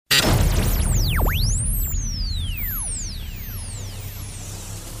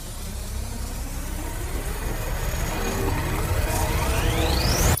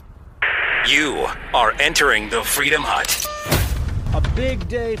are entering the Freedom Hut. A big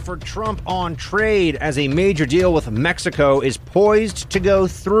day for Trump on trade as a major deal with Mexico is poised to go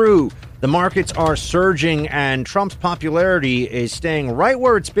through. The markets are surging and Trump's popularity is staying right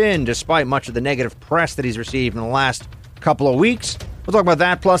where it's been despite much of the negative press that he's received in the last couple of weeks. We'll talk about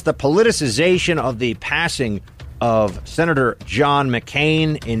that, plus the politicization of the passing of Senator John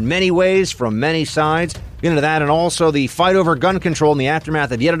McCain in many ways from many sides. Get into that, and also the fight over gun control in the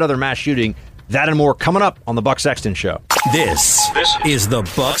aftermath of yet another mass shooting. That and more coming up on The Buck Sexton Show. This is The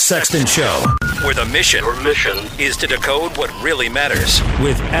Buck Sexton Show, where the mission is to decode what really matters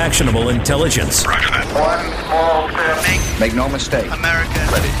with actionable intelligence. One small step. Make no mistake. America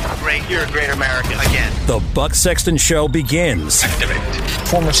great. You're a great American again. The Buck Sexton Show begins. Activate.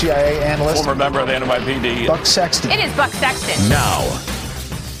 Former CIA analyst. Former member of the NYPD. Buck Sexton. It is Buck Sexton. Now.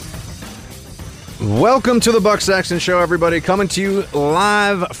 Welcome to the Buck Sexton Show, everybody. Coming to you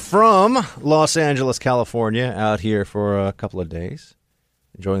live from Los Angeles, California, out here for a couple of days.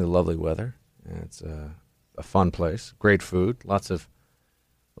 Enjoying the lovely weather. It's a fun place. Great food. Lots of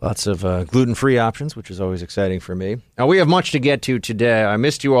gluten-free options, which is always exciting for me. Now, we have much to get to today. I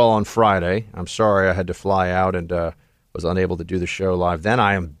missed you all on Friday. I'm sorry I had to fly out and was unable to do the show live then.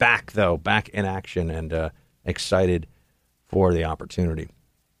 I am back, though, back in action and excited for the opportunity.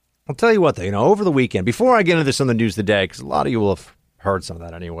 I'll tell you what, though, over the weekend, before I get into this on the news today, because a lot of you will have heard some of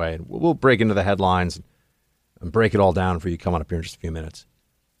that anyway, and we'll break into the headlines and break it all down for you coming up here in just a few minutes.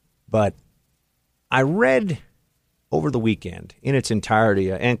 But I read over the weekend in its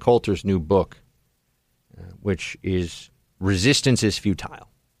entirety Ann Coulter's new book, which is Resistance is Futile.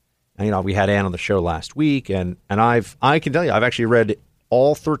 And, we had Ann on the show last week, and I can tell you, I've actually read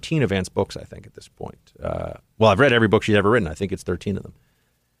all 13 of Ann's books, I think, at this point. I've read every book she's ever written. I think it's 13 of them.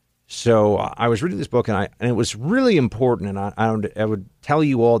 So I was reading this book, and it was really important, and I would tell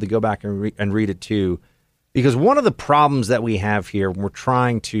you all to go back and read it too, because one of the problems that we have here when we're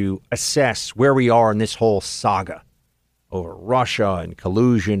trying to assess where we are in this whole saga over Russia and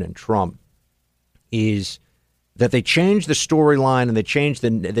collusion and Trump is that they change the storyline and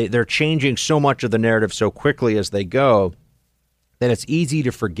they're changing so much of the narrative so quickly as they go that it's easy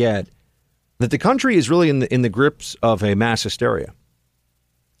to forget that the country is really in the grips of a mass hysteria.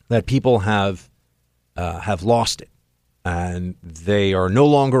 That people have lost it, and they are no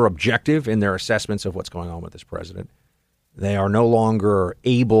longer objective in their assessments of what's going on with this president. They are no longer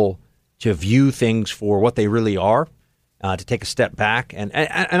able to view things for what they really are, to take a step back. And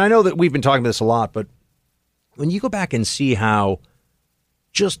I know that we've been talking about this a lot, but when you go back and see how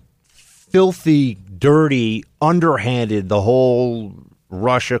just filthy, dirty, underhanded the whole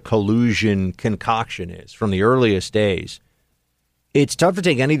Russia collusion concoction is from the earliest days, it's tough to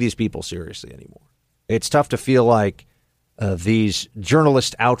take any of these people seriously anymore. It's tough to feel like these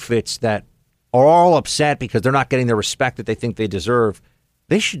journalist outfits that are all upset because they're not getting the respect that they think they deserve.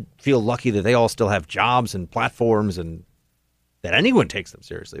 They should feel lucky that they all still have jobs and platforms and that anyone takes them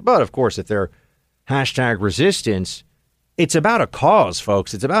seriously. But, of course, if they're hashtag resistance, it's about a cause,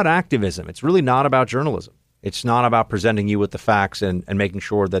 folks. It's about activism. It's really not about journalism. It's not about presenting you with the facts and making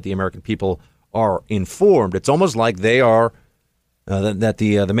sure that the American people are informed. It's almost like they are that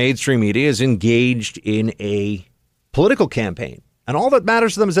the mainstream media is engaged in a political campaign. And all that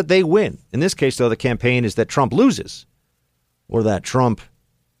matters to them is that they win. In this case, though, the campaign is that Trump loses or that Trump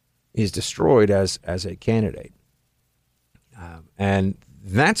is destroyed as a candidate. And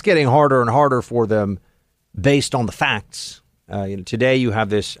that's getting harder and harder for them based on the facts. Today you have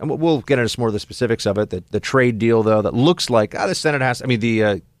this, and we'll get into some more of the specifics of it, the trade deal, though, that looks like the Senate has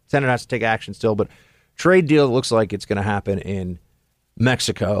to take action still, but trade deal looks like it's going to happen in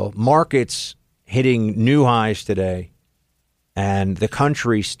Mexico. Markets hitting new highs today, and the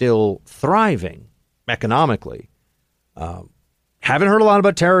country still thriving economically. Haven't heard a lot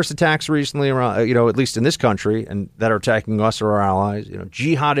about terrorist attacks recently around, at least in this country, and that are attacking us or our allies.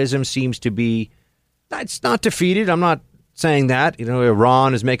 Jihadism seems to be, it's not defeated. I'm not saying that.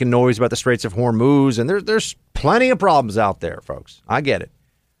 Iran is making noise about the Straits of Hormuz, and there's plenty of problems out there, folks. I get it.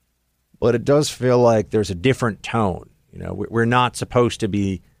 But it does feel like there's a different tone. We're not supposed to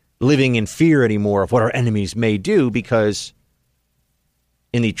be living in fear anymore of what our enemies may do, because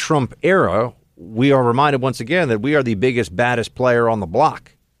in the Trump era, we are reminded once again that we are the biggest, baddest player on the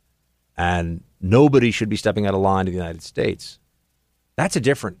block, and nobody should be stepping out of line to the United States. That's a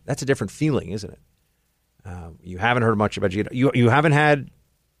different feeling, isn't it? You haven't heard much about you haven't had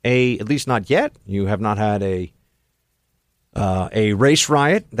at least not yet. You have not had a race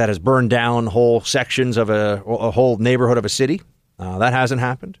riot that has burned down whole sections of a whole neighborhood of a city. That hasn't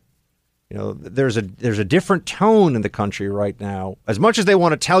happened. there's a different tone in the country right now. As much as they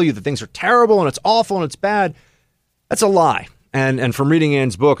want to tell you that things are terrible and it's awful and it's bad, that's a lie. And from reading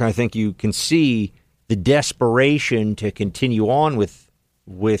Ann's book, I think you can see the desperation to continue on with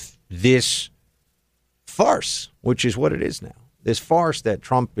this farce, which is what it is now. This farce that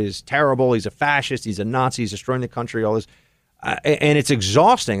Trump is terrible, he's a fascist, he's a Nazi, he's destroying the country, all this. And it's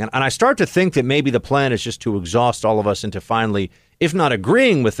exhausting. And I start to think that maybe the plan is just to exhaust all of us into finally, if not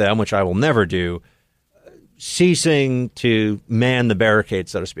agreeing with them, which I will never do, ceasing to man the barricade,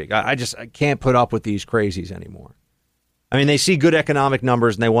 so to speak. I can't put up with these crazies anymore. I mean, they see good economic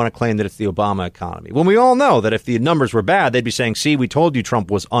numbers and they want to claim that it's the Obama economy. When we all know that if the numbers were bad, they'd be saying, see, we told you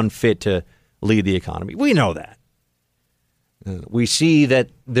Trump was unfit to lead the economy. We know that. We see that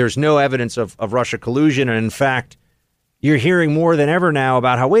there's no evidence of Russia collusion. And in fact, you're hearing more than ever now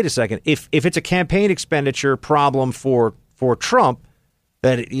about how, wait a second, if it's a campaign expenditure problem for Trump,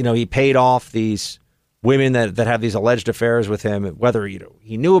 that, he paid off these women that have these alleged affairs with him, whether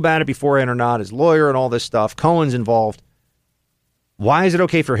he knew about it beforehand or not, his lawyer and all this stuff, Cohen's involved. Why is it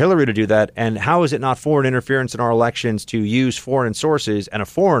okay for Hillary to do that? And how is it not foreign interference in our elections to use foreign sources and a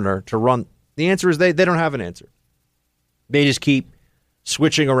foreigner to run? The answer is they don't have an answer. They just keep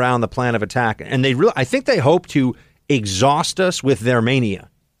switching around the plan of attack. And I think they hope to exhaust us with their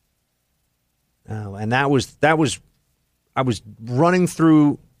mania. And I was running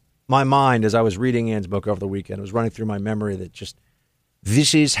through my mind as I was reading Ann's book over the weekend. It was running through my memory that just,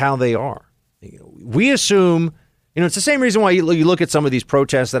 this is how they are. We assume, it's the same reason why you look at some of these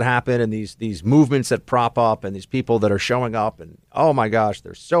protests that happen and these movements that prop up and these people that are showing up and, oh my gosh,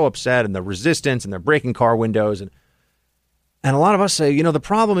 they're so upset and the resistance and they're breaking car windows. And a lot of us say, the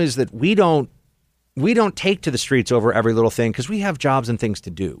problem is that we don't take to the streets over every little thing because we have jobs and things to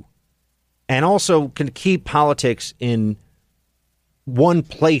do. And also can keep politics in one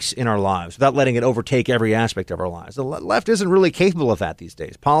place in our lives without letting it overtake every aspect of our lives. The left isn't really capable of that these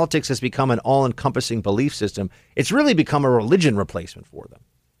days. Politics has become an all-encompassing belief system. It's really become a religion replacement for them.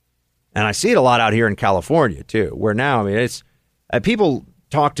 And I see it a lot out here in California, too, where now, it's people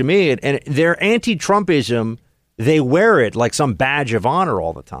talk to me and their anti-Trumpism, they wear it like some badge of honor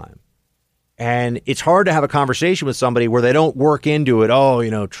all the time. And it's hard to have a conversation with somebody where they don't work into it.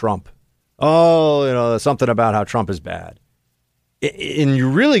 Oh, Trump. Oh, something about how Trump is bad. And you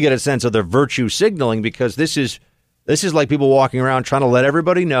really get a sense of their virtue signaling because this is like people walking around trying to let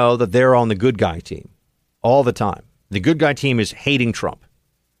everybody know that they're on the good guy team all the time. The good guy team is hating Trump.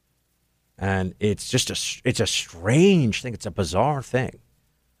 And it's a strange thing. It's a bizarre thing.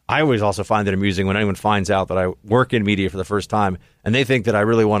 I always also find it amusing when anyone finds out that I work in media for the first time and they think that I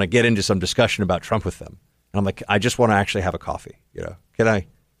really want to get into some discussion about Trump with them. And I'm like, I just want to actually have a coffee. Can I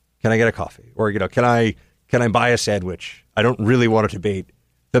get a coffee? Or, can I buy a sandwich? I don't really want to debate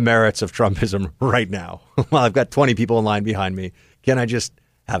the merits of Trumpism right now. Well, I've got 20 people in line behind me. Can I just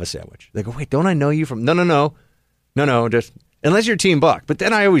have a sandwich? They go, wait, don't I know you from? No, just unless you're Team Buck. But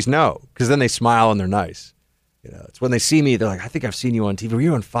then I always know because then they smile and they're nice. It's when they see me, they're like, I think I've seen you on TV. Were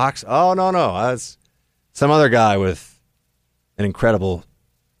you on Fox? Oh, no. That's some other guy with an incredible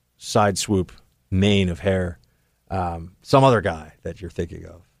side swoop mane of hair. Some other guy that you're thinking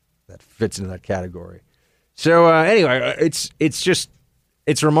of that fits into that category. So anyway,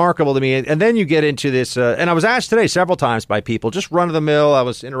 it's remarkable to me. And then you get into this, and I was asked today several times by people, just run of the mill, I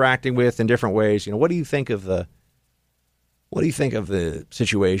was interacting with in different ways. What do you think of the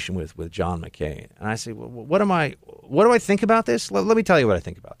situation with John McCain? And I say, well, what do I think about this? Let me tell you what I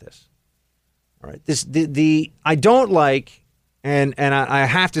think about this. All right, I don't like, and I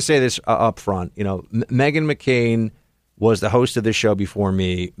have to say this up front. Meghan McCain was the host of this show before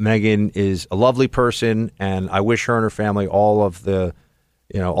me. Meghan is a lovely person, and I wish her and her family all of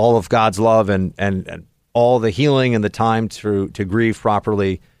God's love and all the healing and the time to grieve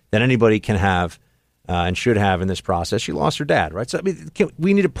properly that anybody can have and should have in this process. She lost her dad, right? So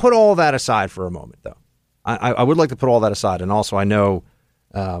we need to put all that aside for a moment, though. I would like to put all that aside, and also I know,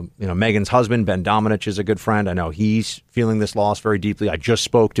 Meghan's husband, Ben Domenech, is a good friend. I know he's feeling this loss very deeply. I just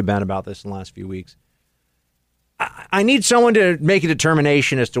spoke to Ben about this in the last few weeks. I need someone to make a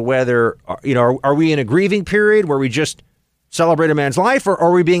determination as to whether, are we in a grieving period where we just celebrate a man's life, or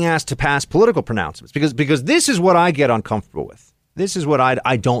are we being asked to pass political pronouncements? Because this is what I get uncomfortable with. This is what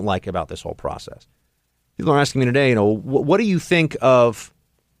I don't like about this whole process. People are asking me today, what do you think of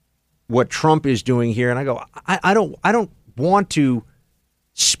what Trump is doing here? And I go, I don't want to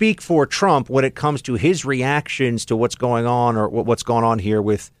speak for Trump when it comes to his reactions to what's going on or what's going on here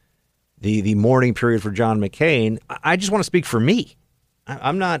with the mourning period for John McCain. I just want to speak for me.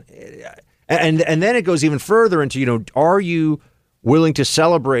 I'm not. And then it goes even further into, are you willing to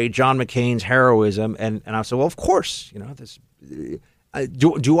celebrate John McCain's heroism. And I said, well, of course, this.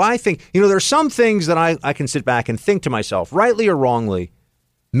 Do I think, there are some things that I can sit back and think to myself, rightly or wrongly,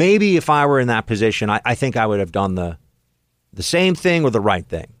 maybe if I were in that position, I think I would have done the same thing or the right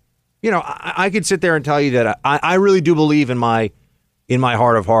thing. I could sit there and tell you that I really do believe in my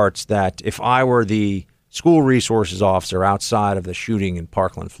heart of hearts that if I were the school resources officer outside of the shooting in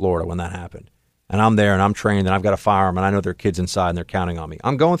Parkland, Florida, when that happened, and I'm there and I'm trained and I've got a firearm and I know there are kids inside and they're counting on me,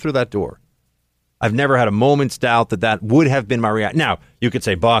 I'm going through that door. I've never had a moment's doubt that would have been my reaction. Now, you could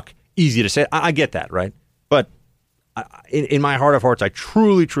say, Buck, easy to say. I get that, right? But in my heart of hearts, I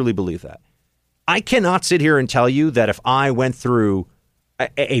truly, truly believe that. I cannot sit here and tell you that if I went through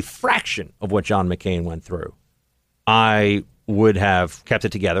a fraction of what John McCain went through, I would have kept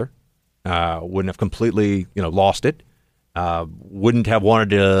it together, wouldn't have completely, lost it, wouldn't have wanted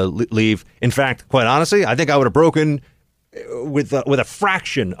to leave. In fact, quite honestly, I think I would have broken with a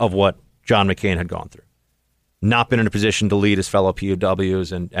fraction of what John McCain had gone through, not been in a position to lead his fellow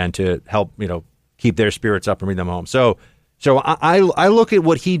POWs and to help, keep their spirits up and bring them home. So I look at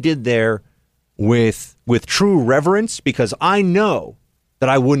what he did there with true reverence, because I know that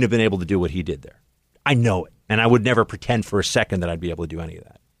I wouldn't have been able to do what he did there. I know it. And I would never pretend for a second that I'd be able to do any of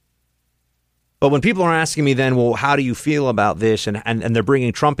that. But when people are asking me then, well, how do you feel about this? And they're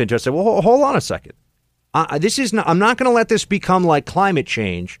bringing Trump into it, I say, well, hold on a second. I'm not going to let this become like climate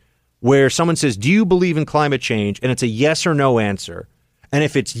change, where someone says, do you believe in climate change? And it's a yes or no answer. And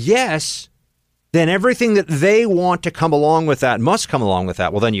if it's yes, then everything that they want to come along with that must come along with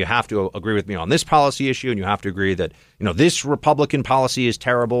that. Well, then you have to agree with me on this policy issue, and you have to agree that, this Republican policy is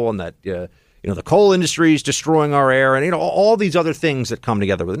terrible, and that, the coal industry is destroying our air, and, all these other things that come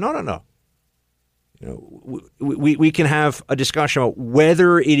together with it. No. We can have a discussion about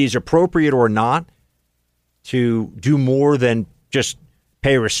whether it is appropriate or not to do more than just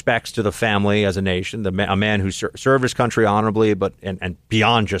pay respects to the family as a nation, a man who served his country honorably, and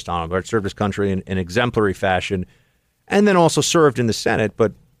beyond just honorably, but served his country in exemplary fashion, and then also served in the Senate.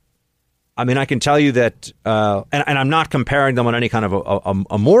 But I mean, I can tell you that, and I'm not comparing them on any kind of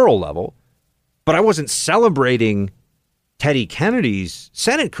a moral level, but I wasn't celebrating Teddy Kennedy's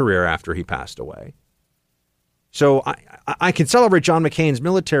Senate career after he passed away. So I can celebrate John McCain's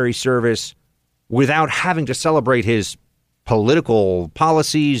military service without having to celebrate his political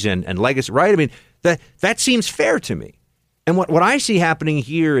policies and legacy, right? I mean, that seems fair to me. And what I see happening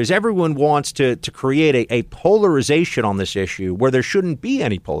here is everyone wants to create a polarization on this issue where there shouldn't be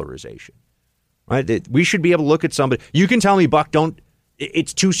any polarization, right? We should be able to look at somebody. You can tell me, Buck,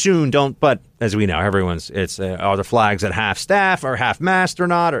 it's too soon, but as we know, are the flags at half staff or half mast or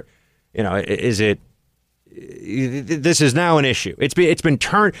not? Or, is it, this is now an issue. It's been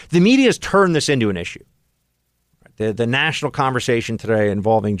turned, the media has turned this into an issue. The national conversation today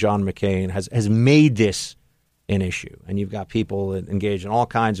involving John McCain has made this an issue, and you've got people engaged in all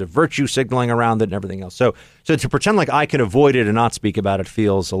kinds of virtue signaling around it and everything else. So to pretend like I can avoid it and not speak about it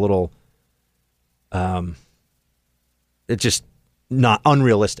feels a little, it's just not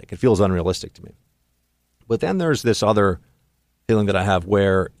unrealistic. It feels unrealistic to me. But then there's this other feeling that I have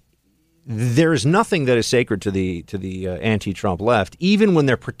where there is nothing that is sacred to the anti-Trump left, even when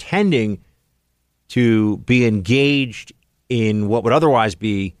they're pretending to be engaged in what would otherwise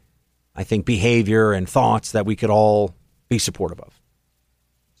be, I think, behavior and thoughts that we could all be supportive of.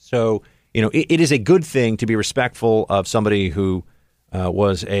 So, it is a good thing to be respectful of somebody who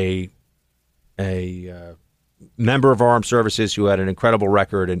was a member of our armed services, who had an incredible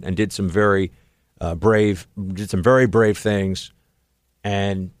record and did some very brave things,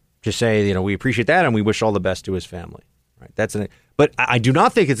 and to say, we appreciate that and we wish all the best to his family. Right? But I do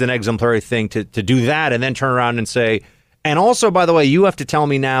not think it's an exemplary thing to do that and then turn around and say, and also, by the way, you have to tell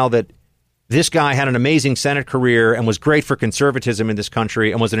me now that this guy had an amazing Senate career and was great for conservatism in this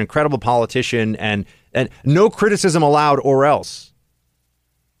country and was an incredible politician and no criticism allowed or else.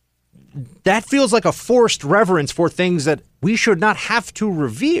 That feels like a forced reverence for things that we should not have to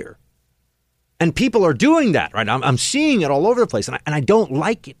revere. And people are doing that, right? I'm seeing it all over the place, and I don't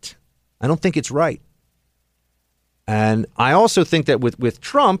like it. I don't think it's right. And I also think that with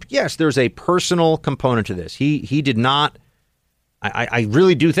Trump, yes, there's a personal component to this. He did not, I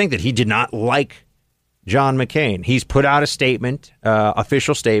really do think that he did not like John McCain. He's put out a statement,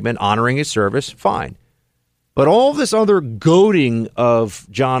 official statement, honoring his service, fine. But all this other goading of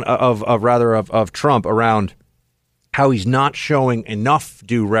Trump around how he's not showing enough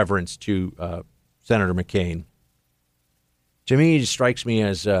due reverence to Senator McCain, to me, just strikes me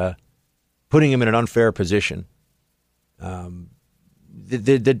as putting him in an unfair position.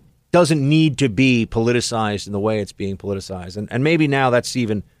 The doesn't need to be politicized in the way it's being politicized. And maybe now that's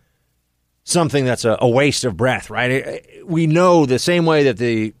even something that's a waste of breath, right? We know the same way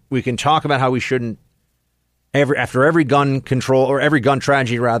that we can talk about how we shouldn't, after every gun control or every gun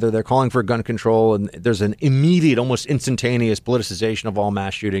tragedy, rather, they're calling for gun control, and there's an immediate, almost instantaneous politicization of all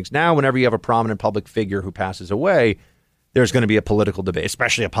mass shootings. Now, whenever you have a prominent public figure who passes away, there's going to be a political debate,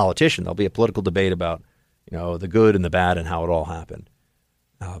 especially a politician. There'll be a political debate about, the good and the bad and how it all happened.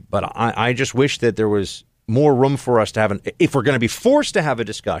 But I just wish that there was more room for us to have if we're going to be forced to have a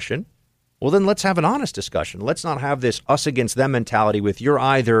discussion, well, then let's have an honest discussion. Let's not have this us against them mentality with you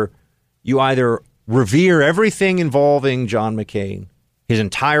either revere everything involving John McCain, his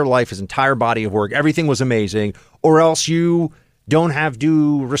entire life, his entire body of work, everything was amazing, or else you don't have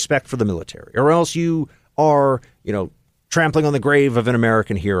due respect for the military, or else you are, trampling on the grave of an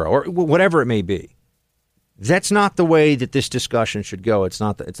American hero, or whatever it may be. That's not the way that this discussion should go. It's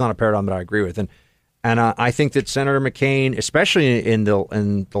not a paradigm that I agree with. And I think that Senator McCain, especially in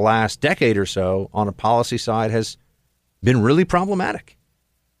the last decade or so, on a policy side, has been really problematic.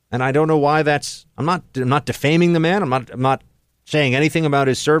 And I don't know why that's. I'm not defaming the man. I'm not saying anything about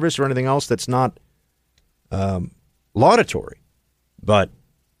his service or anything else that's not laudatory. But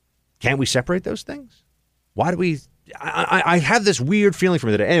can't we separate those things? Why do we? I have this weird feeling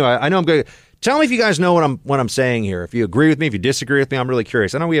from today. Anyway, I know I'm going. Tell me if you guys know what I'm saying here. If you agree with me, if you disagree with me, I'm really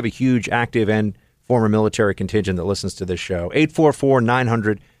curious. I know we have a huge active and former military contingent that listens to this show.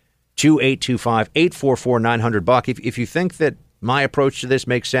 844-900-2825, 844-900-BUCK. If you think that my approach to this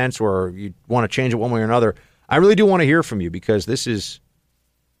makes sense or you want to change it one way or another, I really do want to hear from you, because this is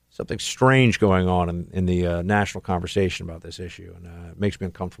something strange going on in the national conversation about this issue, and it makes me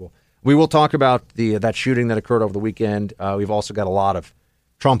uncomfortable. We will talk about that shooting that occurred over the weekend. We've also got a lot of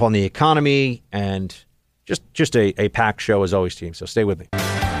Trump on the economy, and just a packed show as always, team. So stay with me.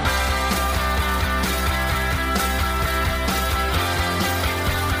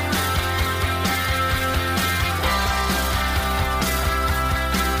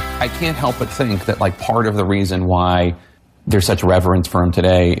 I can't help but think that part of the reason why there's such reverence for him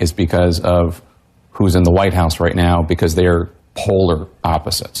today is because of who's in the White House right now, because they're polar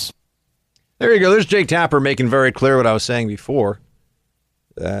opposites. There you go. There's Jake Tapper making very clear what I was saying before,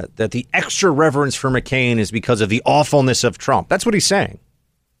 that the extra reverence for McCain is because of the awfulness of Trump. That's what he's saying.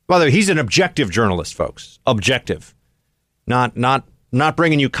 By the way, he's an objective journalist, folks. Objective. Not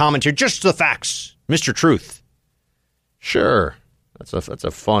bringing you commentary, just the facts. Mr. Truth. Sure. That's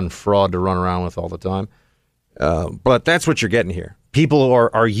a fun fraud to run around with all the time. But that's what you're getting here. People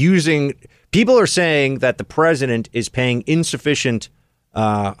are saying that the president is paying insufficient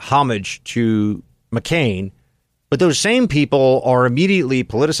homage to McCain, but those same people are immediately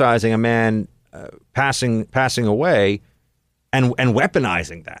politicizing a man passing away and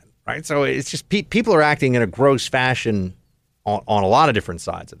weaponizing that, right? So it's just people are acting in a gross fashion on a lot of different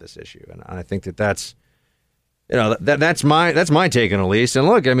sides of this issue, and I think that's that's my take on it, at least. And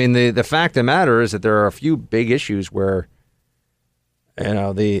look, I mean, the fact of the matter is that there are a few big issues where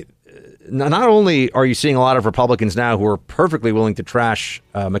not only are you seeing a lot of Republicans now who are perfectly willing to trash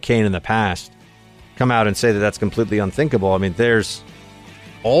McCain in the past come out and say that that's completely unthinkable. I mean, there's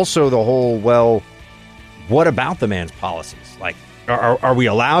also the whole, well, what about the man's policies? Like, are we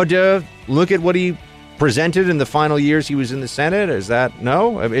allowed to look at what he presented in the final years he was in the Senate? Is that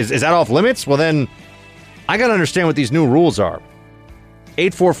that off limits? Well, then I got to understand what these new rules are.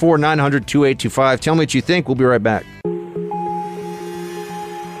 844-900-2825. Tell me what you think. We'll be right back.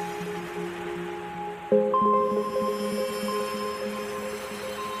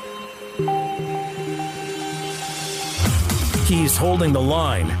 He's holding the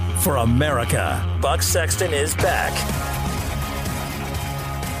line for America. Buck Sexton is back.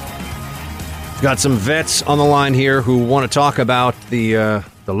 Got some vets on the line here who want to talk about the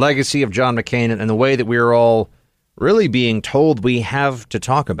legacy of John McCain and the way that we're all really being told we have to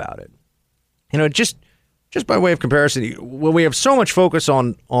talk about it. Just by way of comparison, when we have so much focus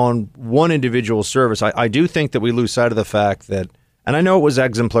on one individual service, I do think that we lose sight of the fact that, and I know it was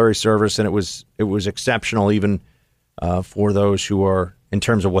exemplary service and it was exceptional even for those who are, in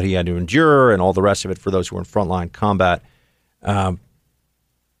terms of what he had to endure and all the rest of it for those who were in frontline combat.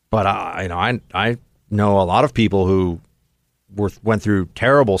 But I know a lot of people who went through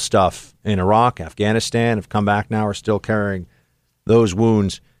terrible stuff in Iraq, Afghanistan, have come back now, are still carrying those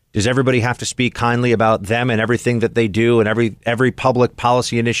wounds. Does everybody have to speak kindly about them and everything that they do and every public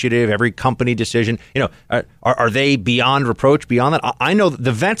policy initiative, every company decision? Are they beyond reproach, beyond that? I know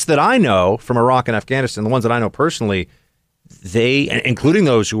the vets that I know from Iraq and Afghanistan, the ones that I know personally, they, including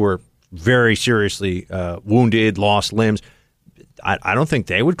those who were very seriously wounded, lost limbs, I don't think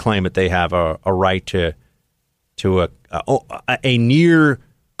they would claim that they have a right to a near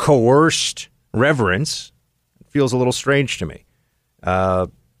coerced reverence. It feels a little strange to me.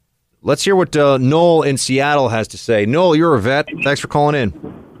 Let's hear what Noel in Seattle has to say. Noel, you're a vet. Thanks for calling in.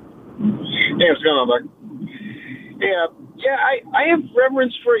 Hey, what's going on, Buck? Yeah, I have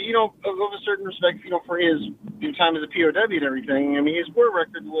reverence for, of a certain respect, for his time as a POW and everything. I mean, his war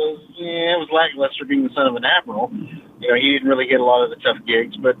record was lackluster being the son of an admiral. He didn't really get a lot of the tough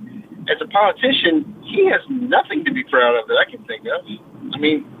gigs, but as a politician, he has nothing to be proud of that I can think of. I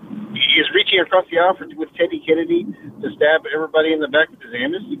mean, he is reaching across the aisle with Teddy Kennedy to stab everybody in the back with his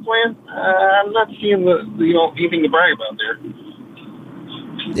amnesty plan. I'm not seeing anything to brag about there.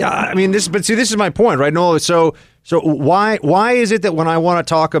 Yeah, I mean, this is my point, right, Noel? So why is it that when I want to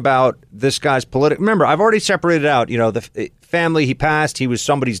talk about this guy's political, remember, I've already separated out, the family he passed, he was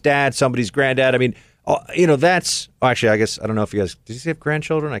somebody's dad, somebody's granddad. I mean, that's actually, I guess, I don't know if you guys, did he have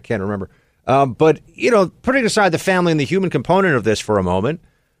grandchildren? I can't remember. But putting aside the family and the human component of this for a moment,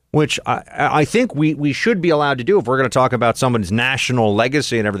 which I think we should be allowed to do if we're going to talk about someone's national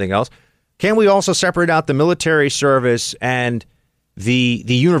legacy and everything else, can we also separate out the military service and the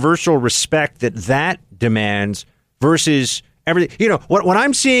universal respect that demands versus everything? What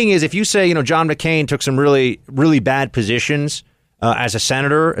I'm seeing is, if you say, John McCain took some really, really bad positions as a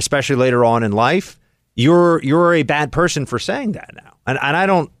senator, especially later on in life, you're a bad person for saying that now. And I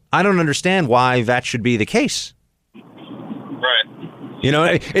don't understand why that should be the case. Right.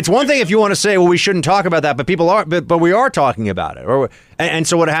 It's one thing if you want to say, well, we shouldn't talk about that, but we are talking about it. And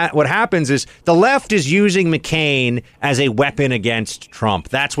so what happens is the left is using McCain as a weapon against Trump.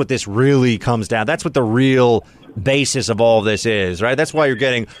 That's what this really comes down. That's what the real basis of all this is, right? That's why you're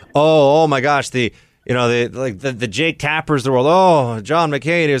getting, oh my gosh, the Jake Tapper's the world. Oh, John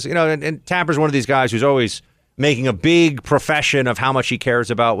McCain is, and Tapper's one of these guys who's always making a big profession of how much he cares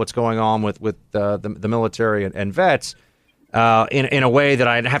about what's going on with the military and vets. In a way that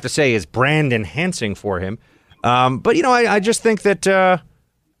I'd have to say is brand enhancing for him. But, I just think that,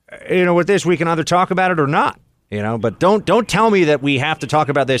 with this, we can either talk about it or not, but don't tell me that we have to talk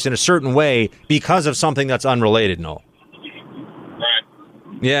about this in a certain way because of something that's unrelated, Noel. Right.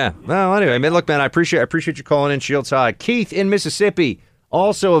 Yeah. Well, anyway, look, man, I appreciate you calling in. Shields High. Keith in Mississippi,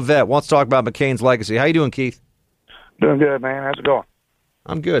 also a vet, wants to talk about McCain's legacy. How you doing, Keith? Doing good, man. How's it going?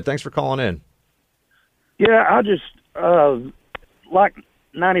 I'm good. Thanks for calling in. Yeah, I just... like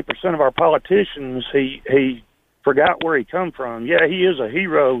 90% of our politicians, he forgot where he come from. Yeah, he is a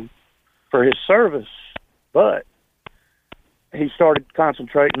hero for his service, but he started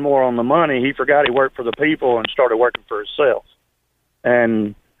concentrating more on the money. He forgot he worked for the people and started working for himself.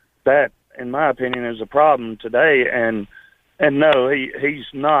 And that, in my opinion, is a problem today. And no, he's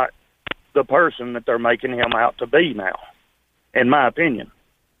not the person that they're making him out to be now, in my opinion.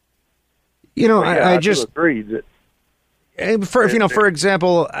 I just agree that. For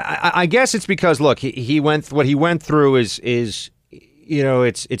example, I guess it's because, look, what he went through is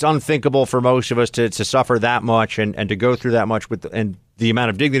it's unthinkable for most of us to suffer that much and to go through that much and the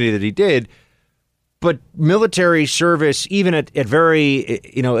amount of dignity that he did. But military service, even at very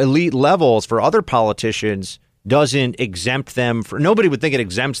elite levels for other politicians, doesn't exempt them. Nobody would think it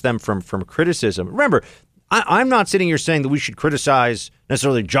exempts them from criticism. Remember, I'm not sitting here saying that we should criticize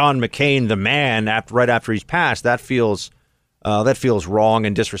necessarily John McCain, the man, right after he's passed. That feels wrong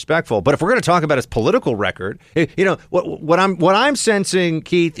and disrespectful. But if we're going to talk about his political record, what I'm sensing,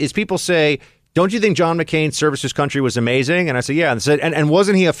 Keith, is people say, "Don't you think John McCain's service to his country was amazing?" And I say, "Yeah." And said, "And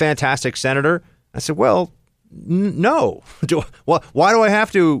wasn't he a fantastic senator?" I said, "Well, no. Why do I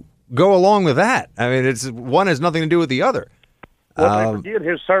have to go along with that? I mean, one has nothing to do with the other." Well, they forget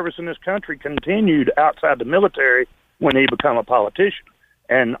his service in this country continued outside the military when he became a politician,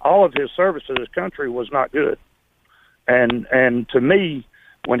 and all of his service to this country was not good. And to me,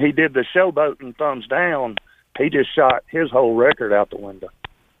 when he did the showboat and thumbs down, he just shot his whole record out the window.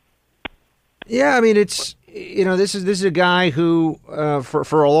 Yeah, I mean, it's this is a guy who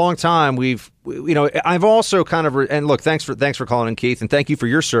for a long time I've also kind of and look, thanks for calling in, Keith, and thank you for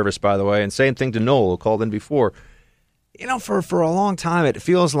your service, by the way, and same thing to Noel, who called in before. For a long time, it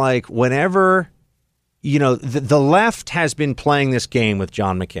feels like whenever the left has been playing this game with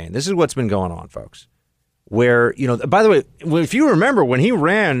John McCain. This is what's been going on, folks. Where, by the way, if you remember when he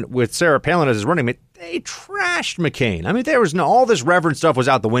ran with Sarah Palin as his running mate, they trashed McCain. I mean, there was all this reverend stuff was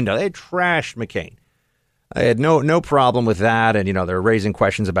out the window. They trashed McCain. I had no problem with that. And, they were raising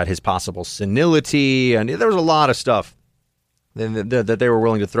questions about his possible senility. And there was a lot of stuff that they were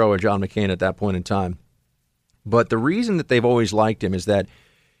willing to throw at John McCain at that point in time. But the reason that they've always liked him is that,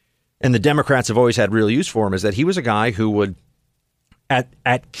 and the Democrats have always had real use for him, is that he was a guy who would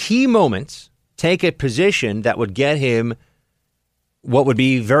at key moments, take a position that would get him what would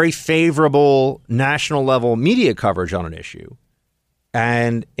be very favorable national level media coverage on an issue,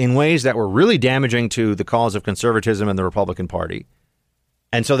 and in ways that were really damaging to the cause of conservatism and the Republican Party.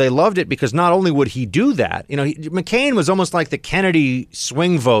 And so they loved it because not only would he do that, McCain was almost like the Kennedy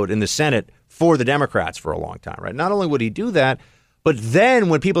swing vote in the Senate for the Democrats for a long time, right? Not only would he do that, but then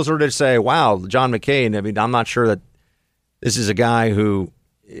when people started to say, wow, John McCain, I mean, I'm not sure that this is a guy who,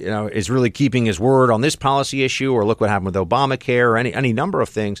 is really keeping his word on this policy issue, or look what happened with Obamacare, or any number of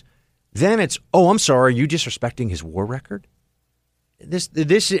things, then it's, oh, I'm sorry, you disrespecting his war record? This,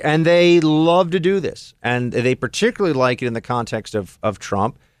 and they love to do this, and they particularly like it in the context of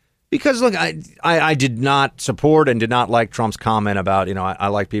Trump, because look, I did not support and did not like Trump's comment about I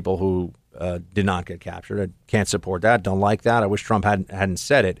like people who did not get captured. I can't support that. Don't like that. I wish Trump hadn't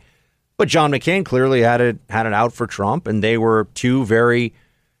said it. But John McCain clearly had it out for Trump, and they were two very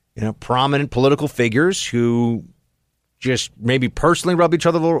prominent political figures who just maybe personally rub each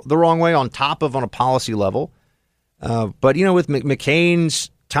other the wrong way on top of on a policy level. But, with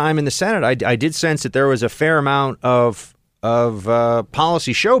McCain's time in the Senate, I did sense that there was a fair amount of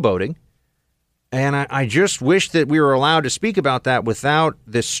policy showboating. And I just wish that we were allowed to speak about that without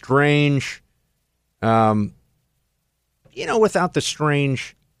this strange, without the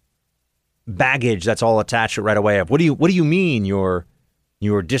strange baggage that's all attached to it right away of what do you mean you're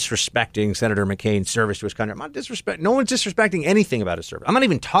disrespecting Senator McCain's service to his country? I'm not disrespecting. No one's disrespecting anything about his service. I'm not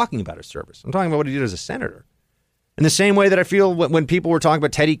even talking about his service. I'm talking about what he did as a senator. In the same way that I feel when people were talking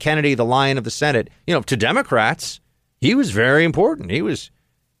about Teddy Kennedy, the lion of the Senate, to Democrats, he was very important. He was,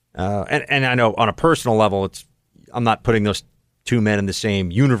 and I know on a personal level, I'm not putting those two men in the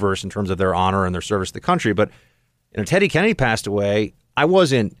same universe in terms of their honor and their service to the country. But Teddy Kennedy passed away. I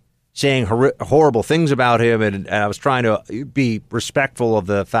wasn't saying horrible things about him, and I was trying to be respectful of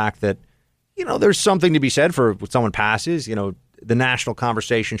the fact that there's something to be said for when someone passes. The national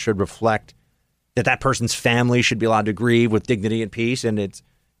conversation should reflect that person's family should be allowed to grieve with dignity and peace, and it's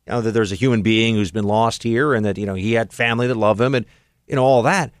that there's a human being who's been lost here, and that he had family that love him, and all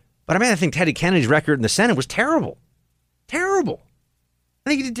that. But I think Teddy Kennedy's record in the Senate was terrible. I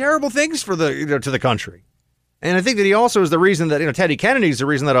think he did terrible things for the to the country, and I think that he also is the reason that Teddy Kennedy's the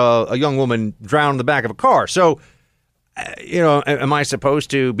reason that a young woman drowned in the back of a car. So. Am I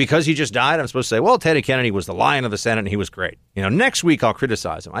supposed to, because he just died, I'm supposed to say, well, Teddy Kennedy was the lion of the Senate and he was great. Next week I'll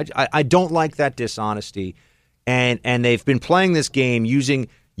criticize him. I don't like that dishonesty. And they've been playing this game using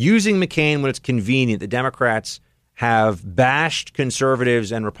McCain when it's convenient. The Democrats have bashed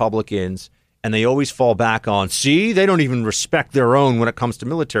conservatives and Republicans, and they always fall back on, see, they don't even respect their own when it comes to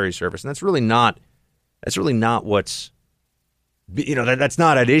military service. And that's really not what's, that's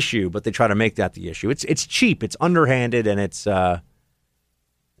not at issue, but they try to make that the issue. It's cheap, it's underhanded, and it's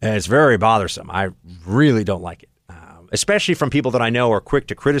very bothersome. I really don't like it, especially from people that I know are quick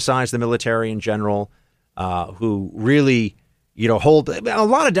to criticize the military in general, who really, hold a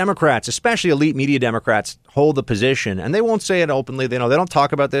lot of Democrats, especially elite media Democrats, hold the position, and they won't say it openly. They don't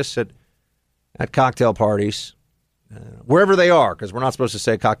talk about this at cocktail parties, wherever they are, because we're not supposed to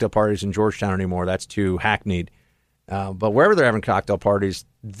say cocktail parties in Georgetown anymore. That's too hackneyed. But wherever they're having cocktail parties,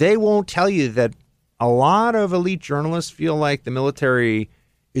 they won't tell you that a lot of elite journalists feel like the military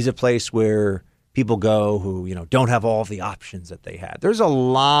is a place where people go who, don't have all of the options that they had. There's a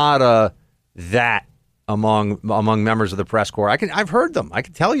lot of that among members of the press corps. I've heard them. I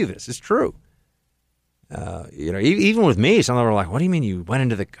can tell you this. It's true. Even with me, some of them are like, what do you mean you went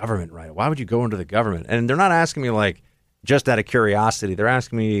into the government, right? Why would you go into the government? And they're not asking me like just out of curiosity. They're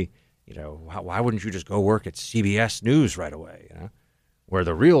asking me, why wouldn't you just go work at CBS News right away, where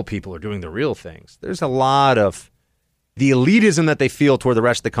the real people are doing the real things? There's a lot of the elitism that they feel toward the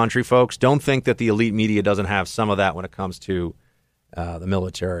rest of the country, folks. Don't think that the elite media doesn't have some of that when it comes to the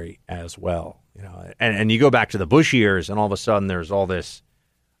military as well. And you go back to the Bush years, and all of a sudden there's all this,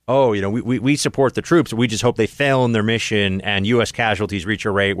 we support the troops. We just hope they fail in their mission and U.S. casualties reach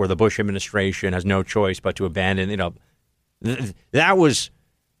a rate where the Bush administration has no choice but to abandon, that was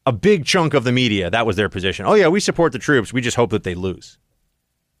a big chunk of the media. That was their position. Oh, yeah, we support the troops. We just hope that they lose.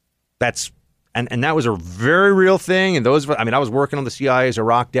 And that was a very real thing. And I was working on the CIA's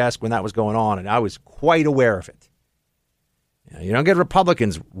Iraq desk when that was going on, and I was quite aware of it. You don't get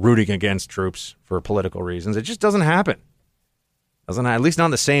Republicans rooting against troops for political reasons. It just doesn't happen. At least not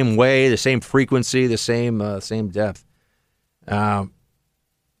in the same way, the same frequency, the same depth. By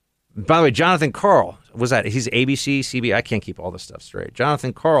the way, Jonathan Karl, he's ABC, CB, I can't keep all this stuff straight.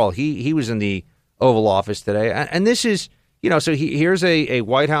 Jonathan Karl, he was in the Oval Office today. And this is, so here's a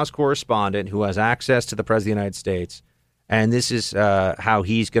White House correspondent who has access to the President of the United States. and this is how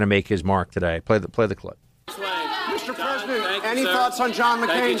he's going to make his mark today. Play the clip. Mr. President, any thoughts on John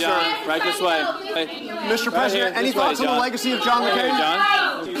McCain, sir? Right this way. Mr. President, any thoughts on the legacy of John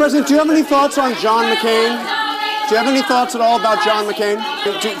McCain? President, do you have any thoughts on John McCain? Do you have any thoughts at all about John McCain?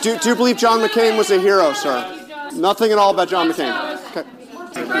 Do you believe John McCain was a hero, sir? Nothing at all about John McCain. Okay.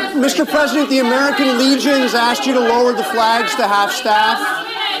 Mr. President, the American Legion has asked you to lower the flags to half-staff.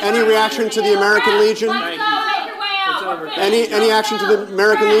 Any reaction to the American Legion? Any action to the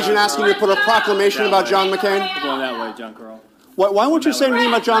American Legion asking you to put a proclamation about John McCain? Going that way, John Carl. Why won't you say anything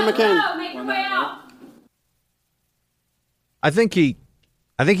about John McCain? I think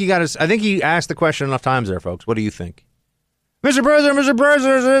he asked the question enough times there, folks. What do you think? Mr.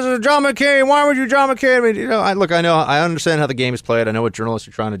 President, John McCain, why would you John McCain? I mean, I understand how the game is played. I know what journalists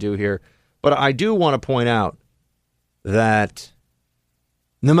are trying to do here. But I do want to point out that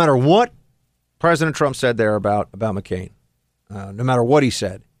no matter what President Trump said there about McCain, no matter what he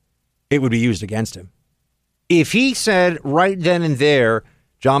said, it would be used against him. If he said right then and there,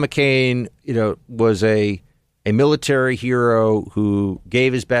 John McCain, was a military hero who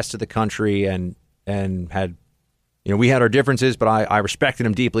gave his best to the country and had, we had our differences, but I respected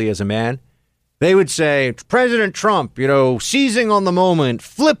him deeply as a man. They would say President Trump, seizing on the moment,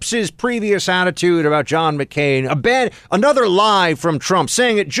 flips his previous attitude about John McCain, another lie from Trump,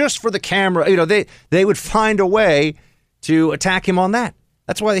 saying it just for the camera. They would find a way to attack him on that.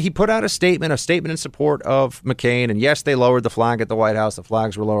 That's why he put out a statement in support of McCain. And yes, they lowered the flag at the White House. The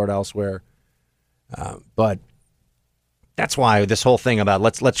flags were lowered elsewhere. But that's why this whole thing about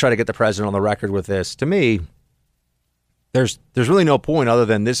let's try to get the president on the record with this, to me, there's really no point other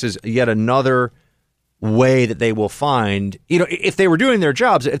than this is yet another way that they will find, if they were doing their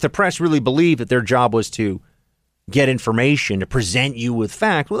jobs, if the press really believed that their job was to get information, to present you with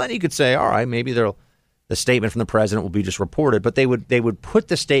fact, well, then you could say, all right, maybe the statement from the president will be just reported. But they would put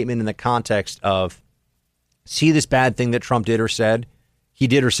the statement in the context of, see this bad thing that Trump did or said? He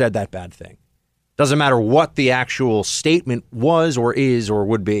did or said that bad thing. Doesn't matter what the actual statement was or is or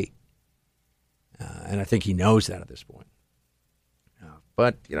would be. And I think he knows that at this point.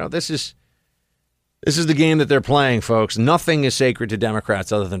 But, this is the game that they're playing, folks. Nothing is sacred to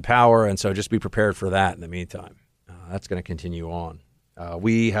Democrats other than power, and so just be prepared for that in the meantime. That's going to continue on.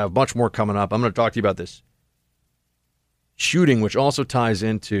 We have much more coming up. I'm going to talk to you about this shooting, which also ties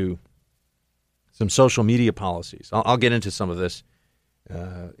into some social media policies. I'll get into some of this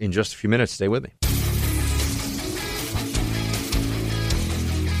in just a few minutes. Stay with me.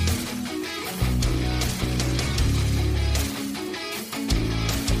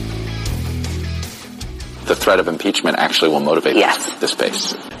 The threat of impeachment actually will motivate this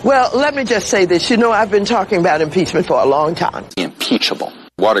base. Well, let me just say this. I've been talking about impeachment for a long time. Impeachable.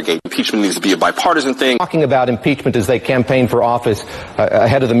 Watergate. Impeachment needs to be a bipartisan thing. Talking about impeachment as they campaign for office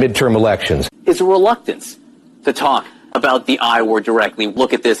ahead of the midterm elections. It's a reluctance to talk about the I word directly.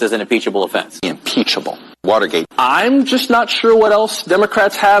 Look at this as an impeachable offense. Impeachable. Watergate. I'm just not sure what else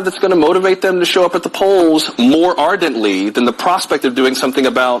Democrats have that's going to motivate them to show up at the polls more ardently than the prospect of doing something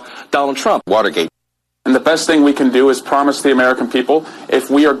about Donald Trump. Watergate. And the best thing we can do is promise the American people, if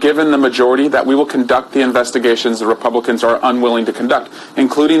we are given the majority, that we will conduct the investigations the Republicans are unwilling to conduct,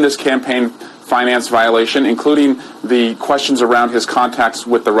 including this campaign finance violation, including the questions around his contacts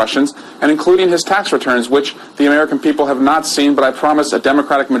with the Russians, and including his tax returns, which the American people have not seen, but I promise a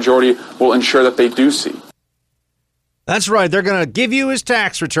Democratic majority will ensure that they do see. That's right. They're going to give you his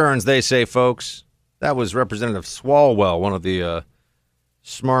tax returns, they say, folks. That was Representative Swalwell, one of the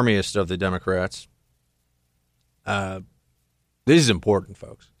smarmiest of the Democrats. This is important,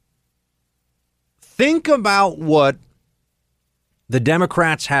 folks. Think about what the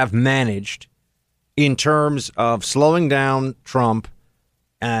Democrats have managed in terms of slowing down Trump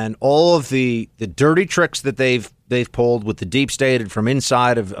and all of the dirty tricks that they've pulled with the deep state and from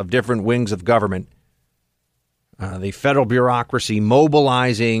inside of different wings of government. The federal bureaucracy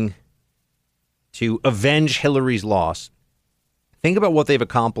mobilizing to avenge Hillary's loss. Think about what they've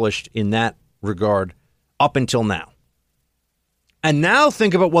accomplished in that regard up until now. And now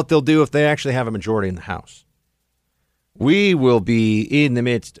think about what they'll do if they actually have a majority in the House. We will be in the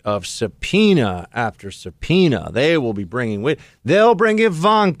midst of subpoena after subpoena. They will be they'll bring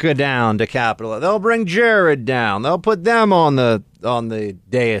Ivanka down to Capitol. They'll bring Jared down. They'll put them on the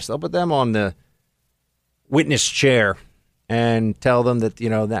dais. They'll put them on the witness chair and tell them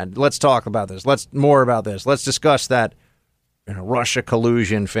that, let's talk about this. Let's discuss that Russia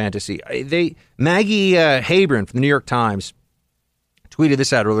collusion fantasy. Maggie Haberman from the New York Times tweeted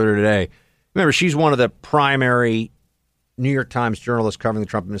this out earlier today. Remember, she's one of the primary New York Times journalists covering the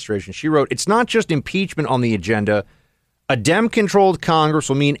Trump administration. She wrote, "It's not just impeachment on the agenda. A Dem-controlled Congress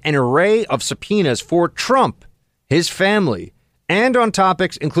will mean an array of subpoenas for Trump, his family, and on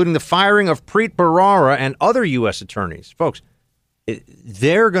topics including the firing of Preet Bharara and other U.S. attorneys. Folks,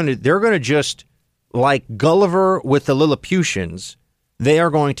 they're going to just, like Gulliver with the Lilliputians, they are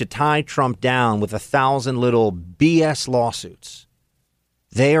going to tie Trump down with 1,000 little BS lawsuits.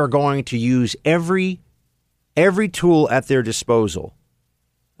 They are going to use every tool at their disposal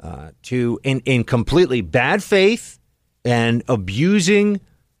to, in completely bad faith and abusing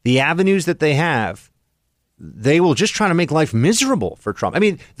the avenues that they have. They will just try to make life miserable for Trump. I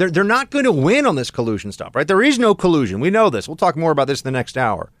mean, they're not going to win on this collusion stuff, right? There is no collusion. We know this. We'll talk more about this in the next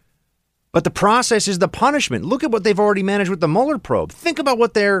hour. But the process is the punishment. Look at what they've already managed with the Mueller probe. Think about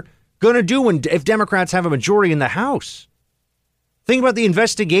what they're going to do if Democrats have a majority in the House. Think about the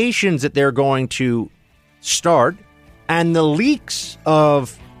investigations that they're going to start and the leaks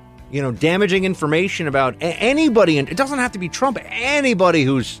of, damaging information about anybody. And it doesn't have to be Trump. Anybody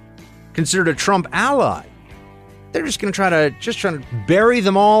who's considered a Trump ally. They're just going to try to bury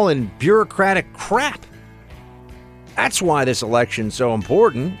them all in bureaucratic crap. That's why this election's so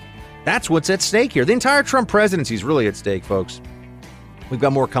important. That's what's at stake here. The entire Trump presidency is really at stake, folks. We've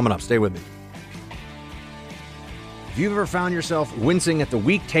got more coming up. Stay with me. If you've ever found yourself wincing at the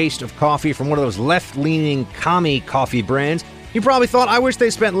weak taste of coffee from one of those left-leaning commie coffee brands, you probably thought, I wish they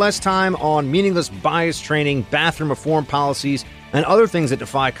spent less time on meaningless bias training, bathroom reform policies, and other things that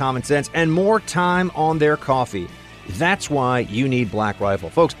defy common sense, and more time on their coffee. That's why you need Black Rifle.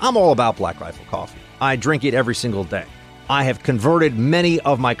 Folks, I'm all about Black Rifle coffee. I drink it every single day. I have converted many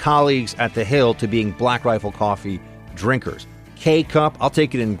of my colleagues at the Hill to being Black Rifle coffee drinkers. K-Cup, I'll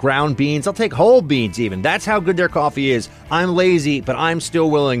take it in ground beans. I'll take whole beans even. That's how good their coffee is. I'm lazy, but I'm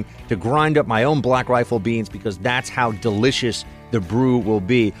still willing to grind up my own Black Rifle beans because that's how delicious the brew will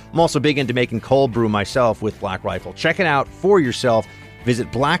be. I'm also big into making cold brew myself with Black Rifle. Check it out for yourself.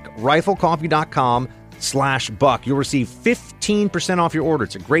 Visit blackriflecoffee.com/buck. You'll receive 15% off your order.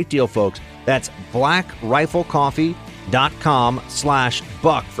 It's a great deal, folks. That's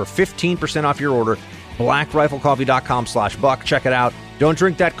blackriflecoffee.com/buck for 15% off your order. blackriflecoffee.com/buck. Check it out. Don't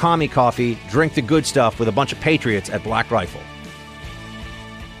drink that commie coffee. Drink the good stuff with a bunch of patriots at Black Rifle.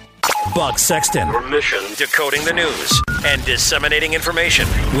 Buck Sexton. Your mission: decoding the news and disseminating information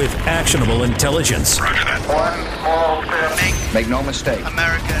with actionable intelligence. Roger that. One small step. Make no mistake.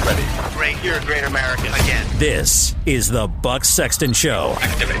 America ready. Great. You're a great American again. This is the Buck Sexton Show.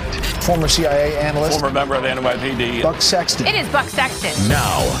 Activate. Former CIA analyst. Former member of the NYPD. Buck Sexton. It is Buck Sexton.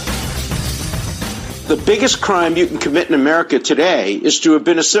 Now. The biggest crime you can commit in America today is to have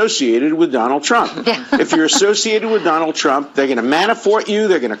been associated with Donald Trump. If you're associated with Donald Trump, they're going to Manafort you,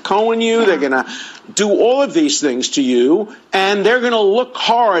 they're going to Cohen you, they're going to do all of these things to you, and they're going to look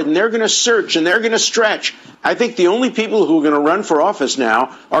hard, and they're going to search, and they're going to stretch. I think the only people who are going to run for office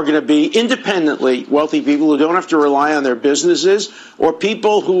now are going to be independently wealthy people who don't have to rely on their businesses, or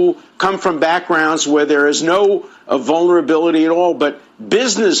people who come from backgrounds where there is no vulnerability at all. But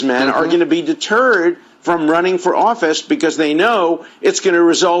businessmen are going to be deterred from running for office because they know it's going to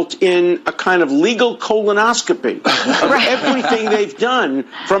result in a kind of legal colonoscopy of everything they've done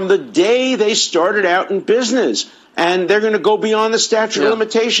from the day they started out in business. And they're going to go beyond the statute of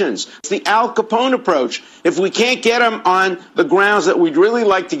limitations. It's the Al Capone approach. If we can't get them on the grounds that we'd really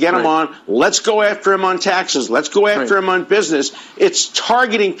like to get them on, let's go after them on taxes. Let's go after them on business. It's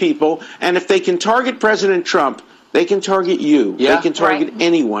targeting people. And if they can target President Trump, they can target you. They can target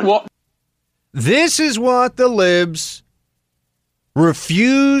anyone. Well, this is what the libs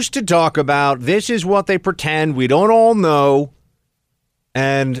refuse to talk about. This is what they pretend we don't all know.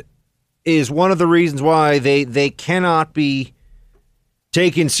 And is one of the reasons why they cannot be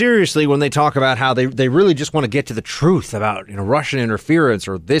taken seriously when they talk about how they really just want to get to the truth about Russian interference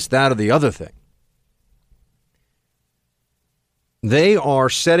or this, that, or the other thing. They are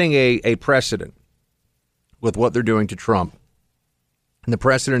setting a precedent with what they're doing to Trump. And the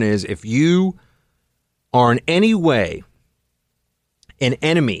precedent is if you are in any way an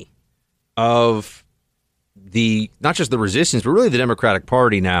enemy of not just the resistance, but really the Democratic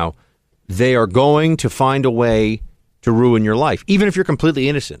Party now, they are going to find a way to ruin your life, even if you're completely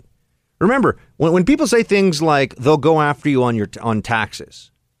innocent. Remember, when people say things like they'll go after you on taxes,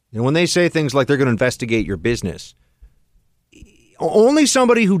 when they say things like they're going to investigate your business, only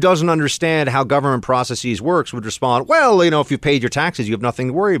somebody who doesn't understand how government processes works would respond, well, if you've paid your taxes, you have nothing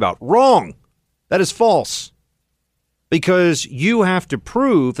to worry about. Wrong. That is false. Because you have to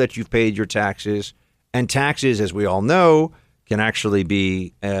prove that you've paid your taxes, and taxes, as we all know, can actually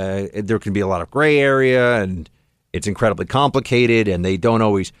be, there can be a lot of gray area, and it's incredibly complicated, and they don't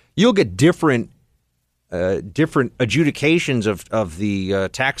always, you'll get different different adjudications of the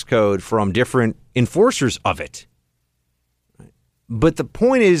tax code from different enforcers of it. But the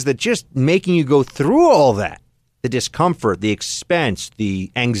point is that just making you go through all that, the discomfort, the expense,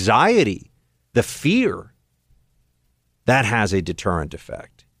 the anxiety, the fear, that has a deterrent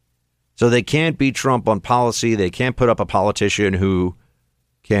effect. So they can't beat Trump on policy. They can't put up a politician who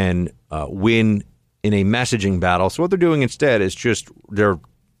can win in a messaging battle. So what they're doing instead is just they're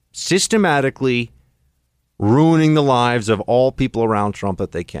systematically ruining the lives of all people around Trump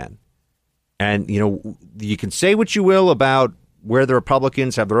that they can. And, you know, you can say what you will about where the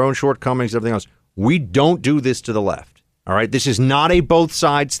Republicans have their own shortcomings and everything else. We don't do this to the left. All right. This is not a both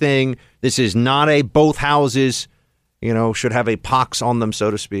sides thing. This is not a both houses, you know, should have a pox on them,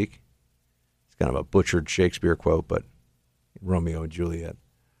 so to speak. It's kind of a butchered Shakespeare quote, but Romeo and Juliet.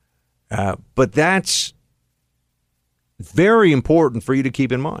 But that's very important for you to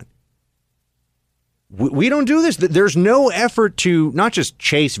keep in mind. We don't do this. There's no effort to not just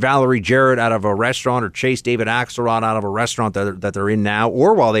chase Valerie Jarrett out of a restaurant or chase David Axelrod out of a restaurant that they're in now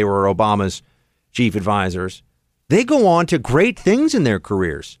or while they were Obama's chief advisors. They go on to great things in their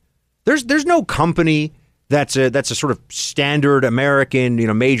careers. There's no company that's a sort of standard American, you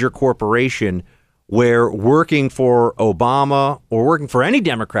know, major corporation where working for Obama or working for any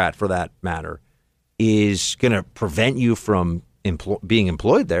Democrat for that matter is going to prevent you from being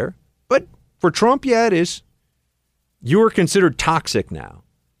employed there. But for Trump, yeah, it is. You are considered toxic now.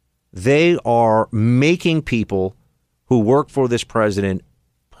 They are making people who work for this president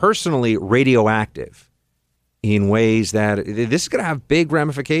personally radioactive in ways that this is going to have big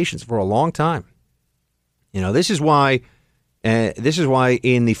ramifications for a long time. You know, this is why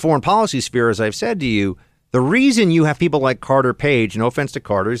in the foreign policy sphere, as I've said to you, the reason you have people like Carter Page, no offense to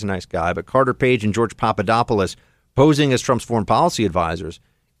Carter, he's a nice guy, but Carter Page and George Papadopoulos posing as Trump's foreign policy advisors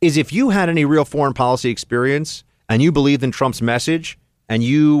is if you had any real foreign policy experience and you believed in Trump's message and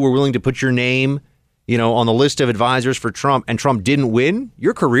you were willing to put your name, you know, on the list of advisors for Trump and Trump didn't win,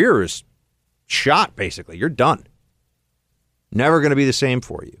 your career is shot, basically. You're done. Never going to be the same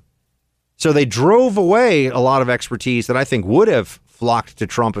for you. So they drove away a lot of expertise that I think would have flocked to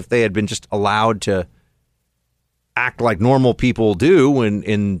Trump if they had been just allowed to act like normal people do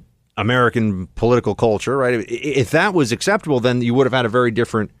in American political culture, right? If that was acceptable, then you would have had a very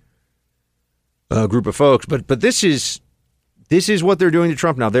different group of folks. But this is what they're doing to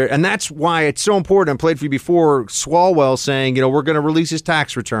Trump now. And that's why it's so important. I played for you before Swalwell saying, you know, we're going to release his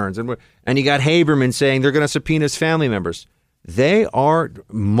tax returns, and you got Haberman saying they're going to subpoena his family members. They are,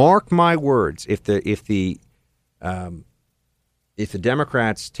 mark my words, if the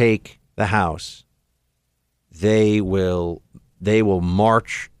Democrats take the House, they will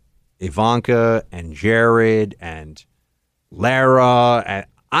march Ivanka and Jared and Lara. And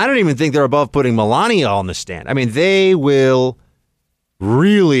I don't even think they're above putting Melania on the stand. I mean, they will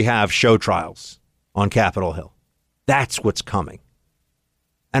really have show trials on Capitol Hill. That's what's coming.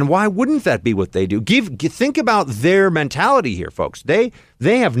 And why wouldn't that be what they do? Think about their mentality here, folks. They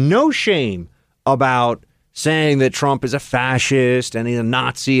have no shame about saying that Trump is a fascist and he's a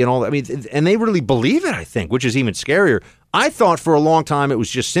Nazi and all that. I mean, and they really believe it, I think, which is even scarier. I thought for a long time it was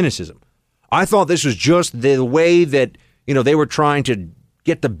just cynicism. I thought this was just the way that, you know, they were trying to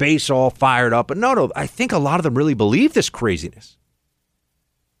get the base all fired up. But no, I think a lot of them really believe this craziness.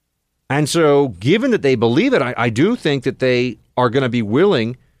 And so given that they believe it, I do think that they are going to be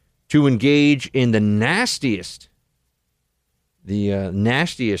willing to engage in the nastiest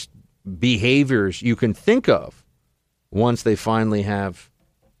behaviors you can think of once they finally have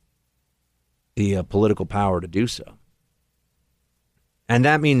the political power to do so. And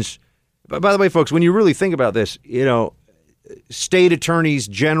that means, by the way, folks, when you really think about this, you know, state attorneys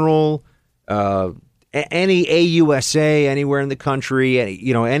general, any AUSA anywhere in the country,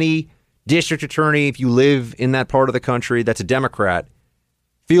 any district attorney, if you live in that part of the country that's a Democrat,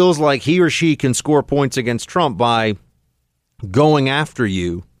 feels like he or she can score points against Trump by going after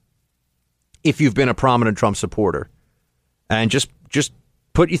you if you've been a prominent Trump supporter and just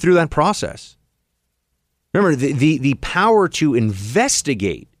put you through that process. Remember, the power to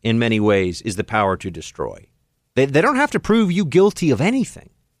investigate in many ways is the power to destroy. They don't have to prove you guilty of anything.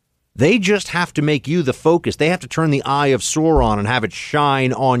 They just have to make you the focus. They have to turn the eye of Sauron and have it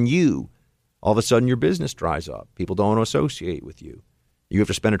shine on you. All of a sudden, your business dries up. People don't want to associate with you. You have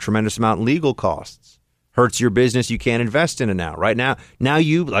to spend a tremendous amount in legal costs. Hurts your business. You can't invest in it now. Right now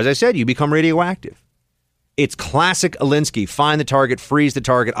you, as I said, you become radioactive. It's classic Alinsky. Find the target, freeze the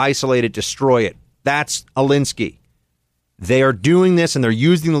target, isolate it, destroy it. That's Alinsky. They are doing this, and they're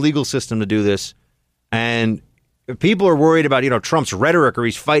using the legal system to do this. And if people are worried about, Trump's rhetoric or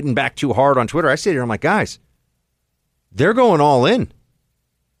he's fighting back too hard on Twitter, I sit here, I'm like, guys, they're going all in.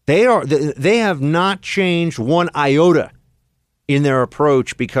 They have not changed one iota in their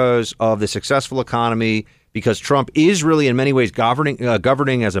approach because of the successful economy, because Trump is really in many ways governing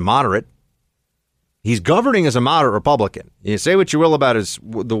as a moderate. He's governing as a moderate Republican. You say what you will about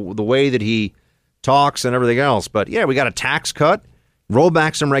the way that he talks and everything else, but yeah, we got a tax cut, roll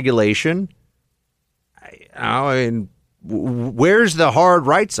back some regulation. Where's the hard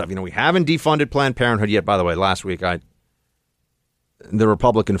right stuff? We haven't defunded Planned Parenthood yet. By the way, last week the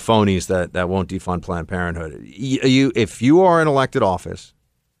Republican phonies that won't defund Planned Parenthood. If you are in elected office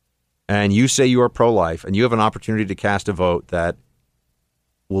and you say you are pro-life and you have an opportunity to cast a vote that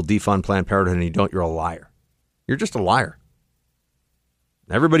will defund Planned Parenthood and you don't, you're a liar. You're just a liar.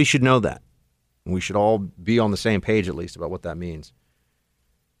 Everybody should know that. We should all be on the same page at least about what that means.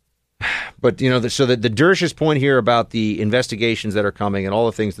 But, so the Dersh's point here about the investigations that are coming and all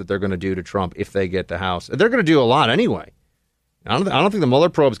the things that they're going to do to Trump if they get the House, they're going to do a lot anyway. I don't think the Mueller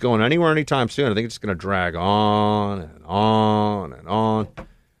probe's going anywhere anytime soon. I think it's going to drag on and on and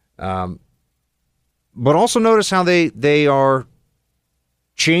on. But also notice how they are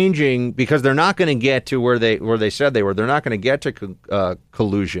changing because they're not going to get to where they said they were. They're not going to get to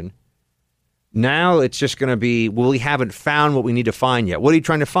collusion. Now it's just going to be, well, we haven't found what we need to find yet. What are you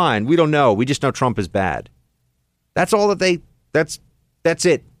trying to find? We don't know. We just know Trump is bad. That's all that's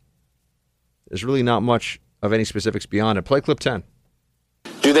it. There's really not much of any specifics beyond it. Play clip 10.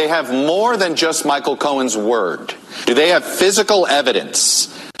 Do they have more than just Michael Cohen's word? Do they have physical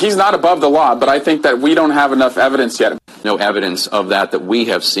evidence? He's not above the law, but I think that we don't have enough evidence yet. No evidence of that we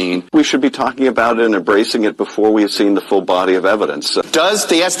have seen. We should be talking about it and embracing it before we have seen the full body of evidence. Does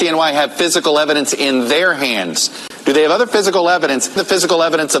the SDNY have physical evidence in their hands? Do they have other physical evidence? The physical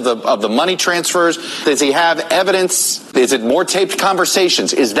evidence of the money transfers? Does he have evidence? Is it more taped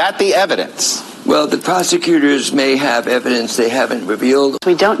conversations? Is that the evidence? Well, the prosecutors may have evidence they haven't revealed.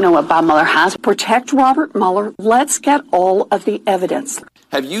 We don't know what Bob Mueller has. Protect Robert Mueller. Let's get all of the evidence.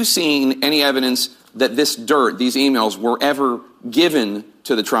 Have you seen any evidence that this dirt, these emails, were ever given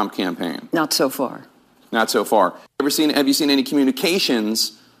to the Trump campaign? Not so far. Not so far. Have you seen any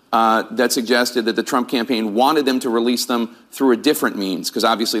communications that suggested that the Trump campaign wanted them to release them through a different means? Because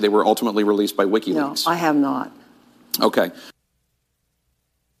obviously they were ultimately released by WikiLeaks. No, I have not. Okay.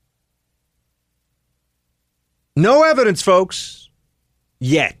 No evidence, folks.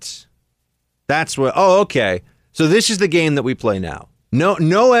 Yet. That's what. Oh, okay. So this is the game that we play now.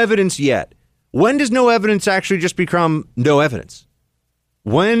 No evidence yet. When does no evidence actually just become no evidence?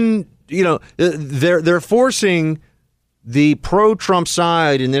 When, they're forcing the pro-Trump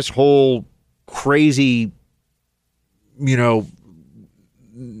side in this whole crazy,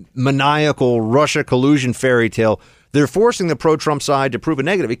 maniacal Russia collusion fairy tale. They're forcing the pro-Trump side to prove a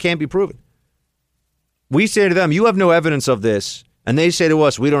negative. It can't be proven. We say to them, you have no evidence of this. And they say to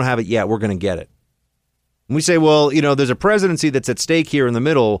us, we don't have it yet. We're going to get it. And we say, well, there's a presidency that's at stake here in the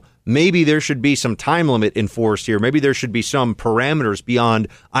middle. Maybe there should be some time limit enforced here. Maybe there should be some parameters beyond,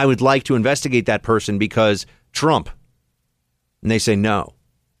 I would like to investigate that person because Trump. And they say no.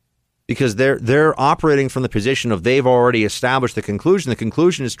 Because they're operating from the position of they've already established the conclusion. The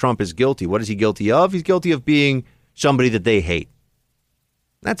conclusion is Trump is guilty. What is he guilty of? He's guilty of being somebody that they hate.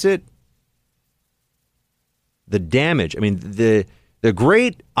 That's it. The damage, the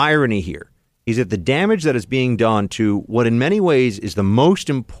great irony here is that the damage that is being done to what in many ways is the most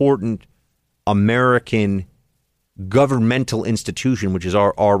important American governmental institution, which is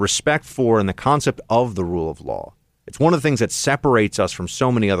our respect for and the concept of the rule of law. It's one of the things that separates us from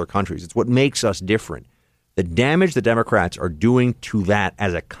so many other countries. It's what makes us different. The damage the Democrats are doing to that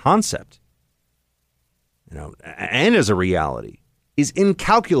as a concept, and as a reality is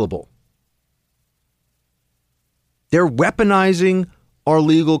incalculable. They're weaponizing our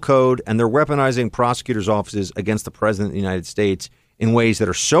legal code and they're weaponizing prosecutors' offices against the president of the United States in ways that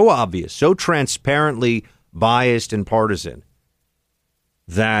are so obvious, so transparently biased and partisan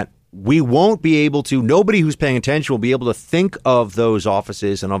that we won't be able to, nobody who's paying attention will be able to think of those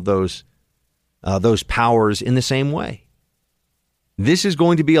offices and of those powers in the same way. This is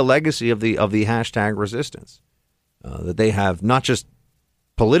going to be a legacy of the hashtag resistance, that they have not just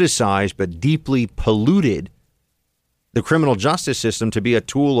politicized but deeply polluted the criminal justice system to be a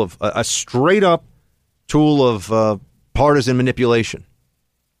tool of a straight up tool of partisan manipulation.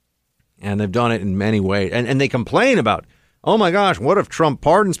 And they've done it in many ways. And they complain about, oh my gosh, what if Trump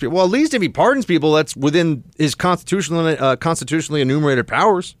pardons people? Well, at least if he pardons people, that's within his constitutionally enumerated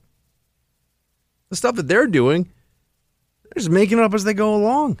powers. The stuff that they're doing, they're just making it up as they go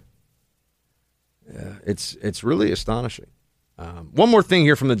along. It's really astonishing. One more thing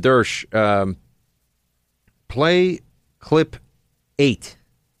here from the Dersh. Play clip 8.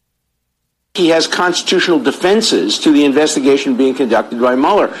 He has constitutional defenses to the investigation being conducted by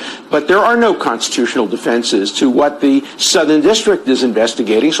Mueller, but there are no constitutional defenses to what the Southern District is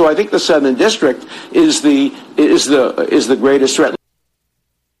investigating. So I think the Southern District is the greatest threat.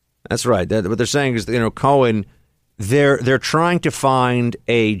 That's right. What they're saying is, Cohen, they're trying to find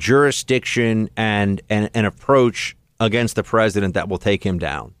a jurisdiction and an approach against the president that will take him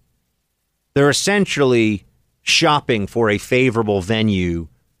down. They're essentially shopping for a favorable venue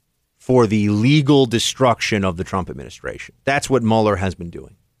for the legal destruction of the Trump administration. That's what Mueller has been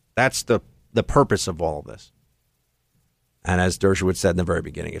doing. That's the purpose of all of this. And as Dershowitz said in the very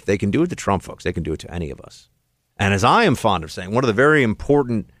beginning, if they can do it to Trump folks, they can do it to any of us. And as I am fond of saying, one of the very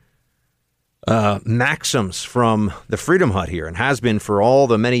important maxims from the Freedom Hut here, and has been for all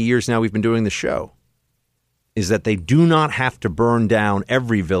the many years now we've been doing the show, is that they do not have to burn down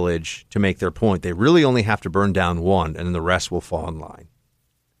every village to make their point. They really only have to burn down one, and then the rest will fall in line.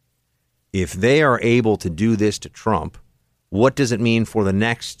 If they are able to do this to Trump, what does it mean for the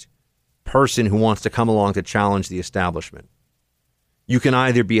next person who wants to come along to challenge the establishment? You can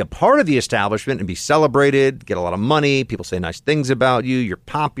either be a part of the establishment and be celebrated, get a lot of money, people say nice things about you, you're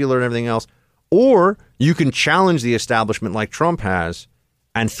popular and everything else, or you can challenge the establishment like Trump has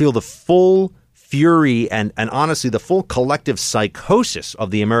and feel the full fury and honestly the full collective psychosis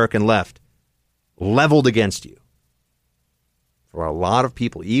of the American left leveled against you. For a lot of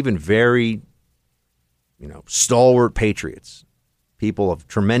people, even very, stalwart patriots, people of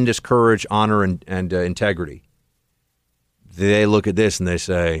tremendous courage, honor, and integrity, they look at this and they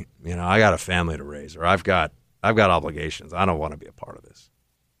say, I got a family to raise, or I've got obligations. I don't want to be a part of this.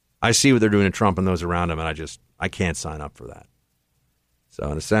 I see what they're doing to Trump and those around him, and I can't sign up for that.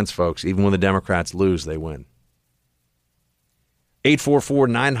 So in a sense, folks, even when the Democrats lose, they win.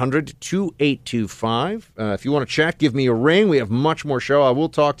 844-900-2825. If you want to chat, give me a ring. We have much more show. I will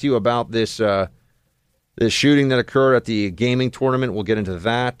talk to you about this shooting that occurred at the gaming tournament. We'll get into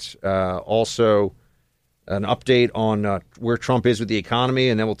that. Also, an update on where Trump is with the economy,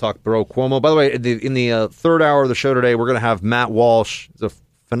 and then we'll talk Barack Cuomo. By the way, in the third hour of the show today, we're going to have Matt Walsh. He's a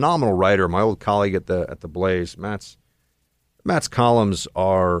phenomenal writer, my old colleague at the Blaze. Matt's columns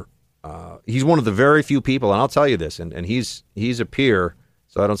are... he's one of the very few people, and I'll tell you this, and he's a peer,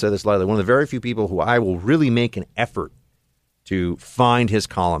 so I don't say this lightly, one of the very few people who I will really make an effort to find his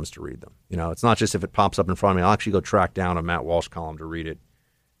columns to read them. It's not just if it pops up in front of me. I'll actually go track down a Matt Walsh column to read it.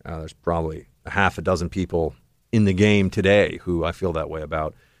 There's probably a half a dozen people in the game today who I feel that way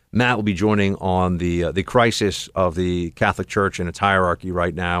about. Matt will be joining on the crisis of the Catholic Church and its hierarchy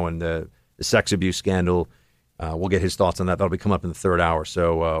right now, and the sex abuse scandal. We'll get his thoughts on that. That'll be coming up in the third hour.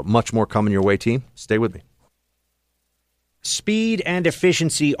 So much more coming your way, team. Stay with me. Speed and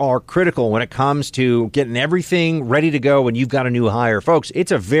efficiency are critical when it comes to getting everything ready to go when you've got a new hire. Folks,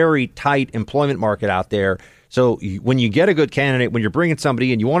 it's a very tight employment market out there. So when you get a good candidate, when you're bringing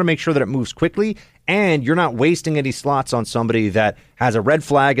somebody in, you want to make sure that it moves quickly and you're not wasting any slots on somebody that has a red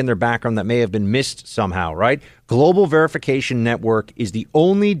flag in their background that may have been missed somehow, right? Global Verification Network is the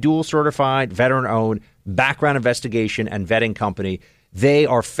only dual certified, veteran-owned background investigation and vetting company. They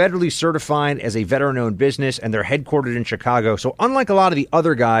are federally certified as a veteran-owned business, and they're headquartered in Chicago. So unlike a lot of the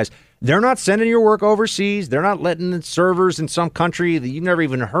other guys, they're not sending your work overseas. They're not letting the servers in some country that you've never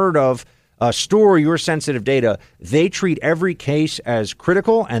even heard of store your sensitive data. They treat every case as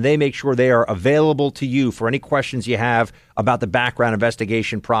critical, and they make sure they are available to you for any questions you have about the background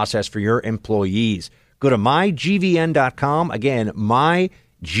investigation process for your employees. Go to mygvn.com. Again,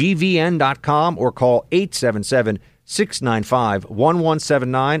 mygvn.com, or call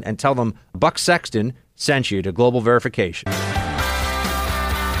 877-695-1179 and tell them Buck Sexton sent you to Global Verification.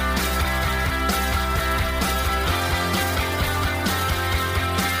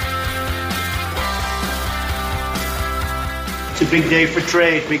 It's a big day for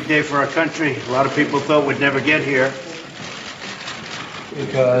trade, big day for our country. A lot of people thought we'd never get here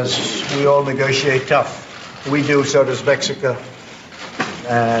because we all negotiate tough. We do, so does Mexico.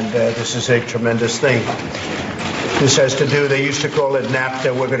 And this is a tremendous thing. This has to do, they used to call it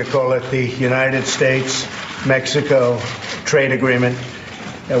NAFTA. We're going to call it the United States-Mexico Trade Agreement.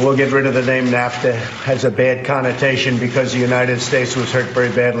 And we'll get rid of the name NAFTA. It has a bad connotation because the United States was hurt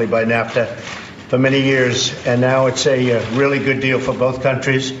very badly by NAFTA for many years. And now it's a really good deal for both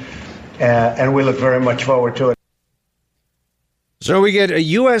countries. And we look very much forward to it. So we get a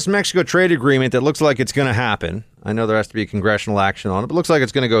U.S.-Mexico trade agreement that looks like it's going to happen. I know there has to be congressional action on it, but it looks like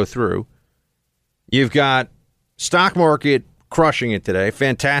it's going to go through. You've got stock market crushing it today.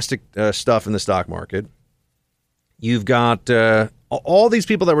 Fantastic stuff in the stock market. You've got all these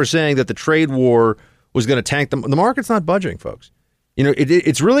people that were saying that the trade war was going to tank them. The market's not budging, folks. You know,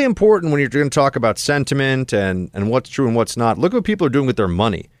 it's really important when you're going to talk about sentiment and what's true and what's not. Look at what people are doing with their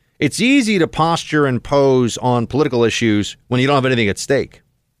money. It's easy to posture and pose on political issues when you don't have anything at stake.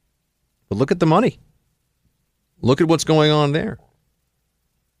 But look at the money. Look at what's going on there.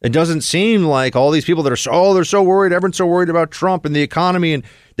 It doesn't seem like all these people that are they're so worried, everyone's so worried about Trump and the economy and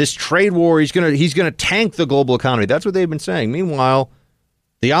this trade war, he's gonna tank the global economy. That's what they've been saying. Meanwhile,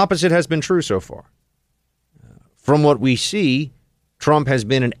 the opposite has been true so far. From what we see, Trump has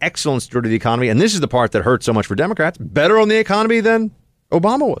been an excellent steward of the economy, and this is the part that hurts so much for Democrats. Better on the economy than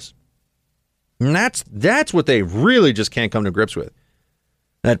Obama was. And that's what they really just can't come to grips with.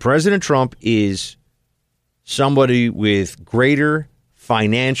 That President Trump is somebody with greater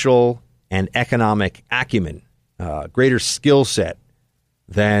financial and economic acumen, greater skill set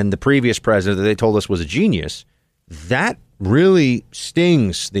than the previous president that they told us was a genius. That really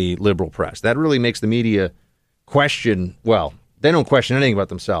stings the liberal press. That really makes the media question, well, they don't question anything about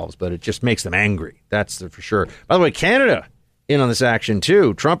themselves, but it just makes them angry. That's for sure. By the way, Canada in on this action,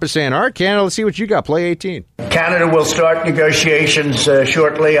 too. Trump is saying, all right, Canada, let's see what you got. Play 18. Canada will start negotiations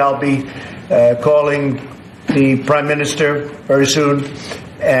shortly. I'll be calling the Prime Minister very soon,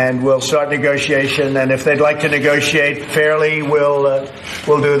 and we'll start negotiation. And if they'd like to negotiate fairly, we'll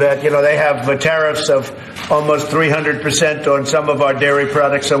do that. You know, they have tariffs of almost 300% on some of our dairy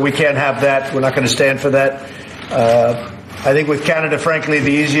products, so we can't have that. We're not going to stand for that. I think with Canada, frankly,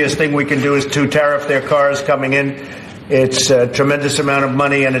 the easiest thing we can do is to tariff their cars coming in. It's a tremendous amount of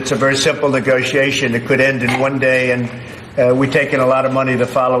money, and it's a very simple negotiation. It could end in one day, and we take in a lot of money the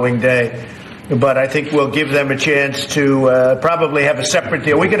following day. But I think we'll give them a chance to probably have a separate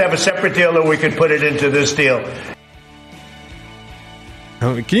deal. We could have a separate deal, or we could put it into this deal.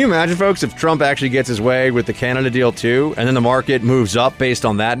 Can you imagine, folks, if Trump actually gets his way with the Canada deal, too, and then the market moves up based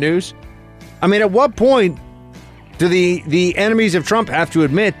on that news? I mean, at what point do the enemies of Trump have to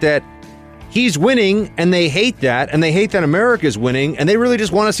admit that he's winning, and they hate that, and they hate that America's winning, and they really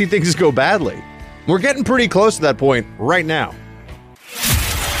just want to see things go badly? We're getting pretty close to that point right now.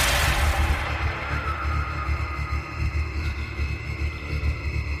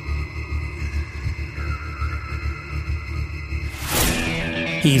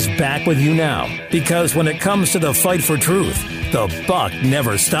 He's back with you now, because when it comes to the fight for truth, the buck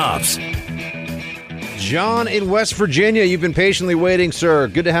never stops. John in West Virginia, you've been patiently waiting, sir.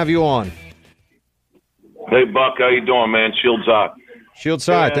 Good to have you on. Hey, Buck, how you doing, man? Shields High. Shields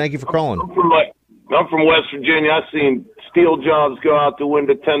High, thank you for calling. I'm from West Virginia. I've seen steel jobs go out the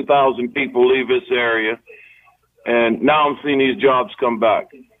window, 10,000 people leave this area, and now I'm seeing these jobs come back.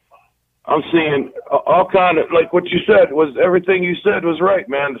 I'm seeing all kind of, like what you said, was everything you said was right,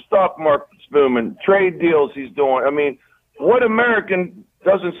 man. The stock market's booming, trade deals he's doing. I mean, what American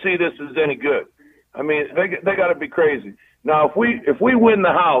doesn't see this as any good? I mean, they got to be crazy. Now, if we win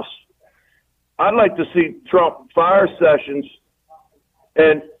the House, I'd like to see Trump fire Sessions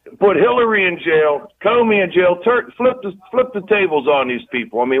and put Hillary in jail, Comey in jail, flip the tables on these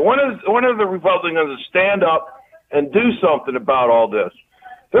people. I mean, when are the Republicans to stand up and do something about all this?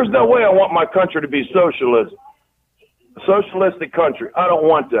 There's no way I want my country to be socialistic country. I don't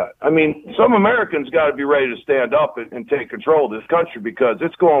want that. I mean, some Americans got to be ready to stand up and take control of this country, because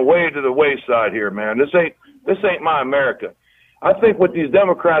it's going way to the wayside here, man. This ain't my America. I think what these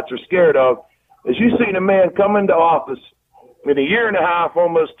Democrats are scared of is you seen a man come into office in a year and a half,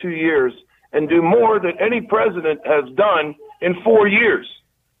 almost 2 years, and do more than any president has done in 4 years.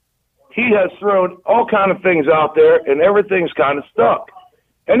 He has thrown all kind of things out there, and everything's kind of stuck.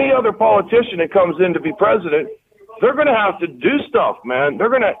 Any other politician that comes in to be president, they're going to have to do stuff, man.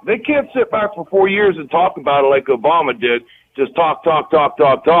 They can't sit back for 4 years and talk about it like Obama did, just talk,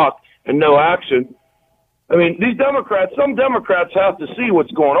 and no action. I mean, some Democrats have to see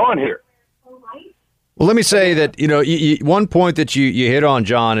what's going on here. Well, let me say that, one point that you hit on,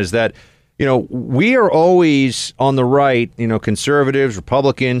 John, is that, we are always on the right, conservatives,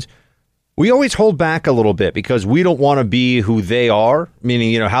 Republicans. We always hold back a little bit because we don't want to be who they are,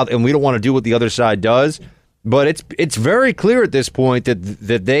 meaning, and we don't want to do what the other side does. But it's very clear at this point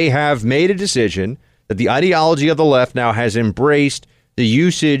that they have made a decision, that the ideology of the left now has embraced the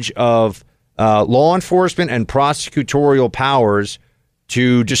usage of law enforcement and prosecutorial powers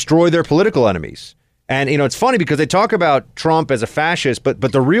to destroy their political enemies. And, it's funny because they talk about Trump as a fascist,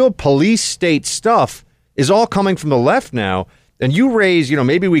 but the real police state stuff is all coming from the left now. And you raise,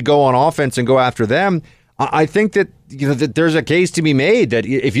 maybe we go on offense and go after them. I think that there's a case to be made that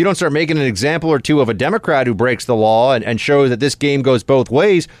if you don't start making an example or two of a Democrat who breaks the law and show that this game goes both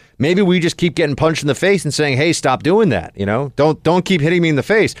ways, maybe we just keep getting punched in the face and saying, hey, stop doing that. Don't keep hitting me in the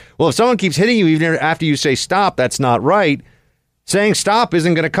face. Well, if someone keeps hitting you even after you say stop, that's not right. Saying stop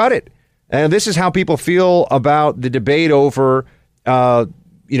isn't going to cut it. And this is how people feel about the debate over,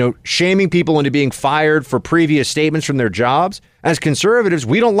 shaming people into being fired for previous statements from their jobs. As conservatives,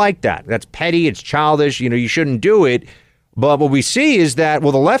 we don't like that. That's petty. It's childish. You shouldn't do it. But what we see is that, the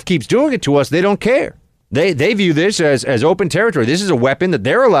left keeps doing it to us. They don't care. They view this as open territory. This is a weapon that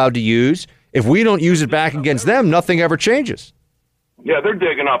they're allowed to use. If we don't use it back against them, nothing ever changes. Yeah, they're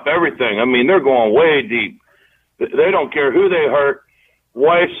digging up everything. I mean, they're going way deep. They don't care who they hurt.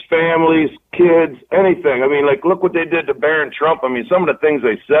 Wives, families, kids, anything. I mean, look what they did to Barron Trump. I mean, some of the things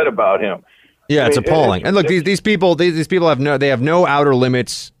they said about him. Yeah, it's appalling. And look, these people have no outer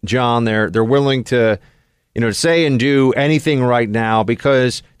limits, John. They're willing to, say and do anything right now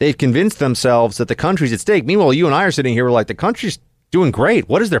because they've convinced themselves that the country's at stake. Meanwhile, you and I are sitting here, we're like, the country's doing great.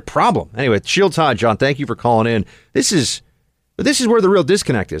 What is their problem? Anyway, Shields High, John, thank you for calling in. This is where the real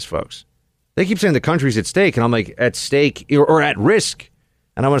disconnect is, folks. They keep saying the country's at stake, and I'm like, at stake or at risk.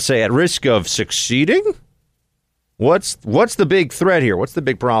 And I want to say, at risk of succeeding? What's the big threat here? What's the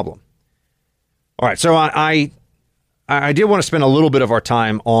big problem? All right, so I did want to spend a little bit of our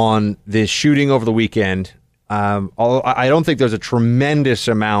time on this shooting over the weekend. Although I don't think there's a tremendous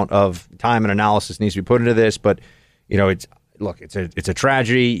amount of time and analysis needs to be put into this, but it's a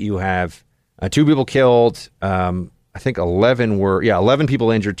tragedy. You have 2 people killed. I think 11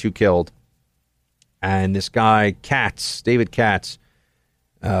 people injured, 2 killed. And this guy David Katz,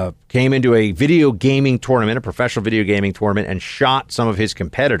 came into a video gaming tournament, a professional video gaming tournament, and shot some of his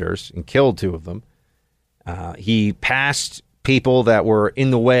competitors and killed 2 of them. He passed people that were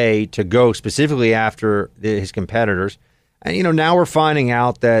in the way to go specifically after his competitors. And, now we're finding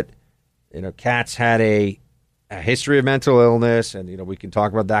out that, Katz had a history of mental illness, and, we can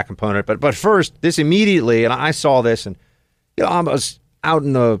talk about that component. But first, this immediately, and I saw this, and, I was out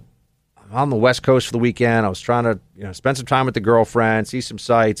on the West Coast for the weekend. I was trying to, spend some time with the girlfriend, see some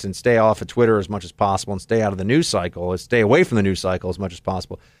sights, and stay off of Twitter as much as possible and stay out of the news cycle, and stay away from the news cycle as much as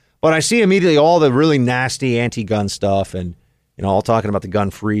possible. But I see immediately all the really nasty anti-gun stuff and, all talking about the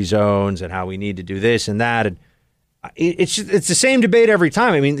gun-free zones and how we need to do this and that. And it's the same debate every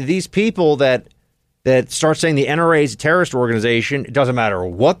time. I mean, these people that start saying the NRA is a terrorist organization, it doesn't matter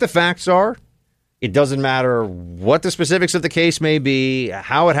what the facts are. It doesn't matter what the specifics of the case may be,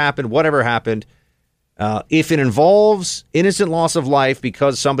 how it happened, whatever happened. If it involves innocent loss of life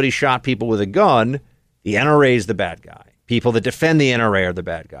because somebody shot people with a gun, the NRA is the bad guy. People that defend the NRA are the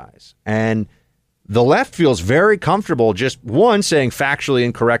bad guys. And the left feels very comfortable just, one, saying factually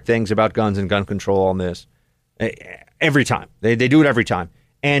incorrect things about guns and gun control on this every time. They do it every time.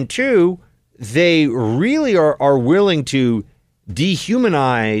 And 2, they really are willing to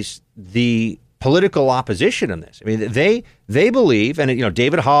dehumanize the political opposition in this. I mean, they believe, and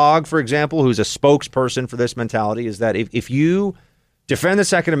David Hogg, for example, who's a spokesperson for this mentality, is that if you defend the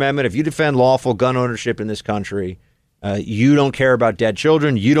Second Amendment, if you defend lawful gun ownership in this country, you don't care about dead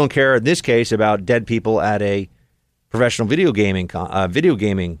children. You don't care, in this case, about dead people at a professional video gaming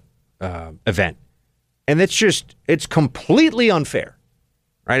event, and it's completely unfair,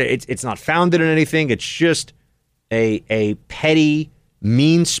 right? It's not founded in anything. It's just a petty,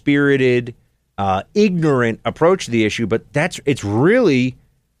 mean-spirited, ignorant approach to the issue, but it's really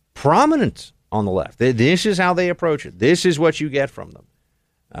prominent on the left. This is how they approach it. This is what you get from them.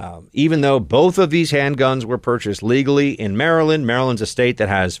 Even though both of these handguns were purchased legally in Maryland, Maryland's a state that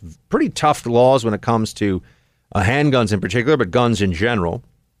has pretty tough laws when it comes to handguns in particular, but guns in general.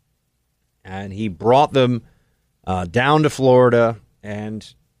 And he brought them down to Florida,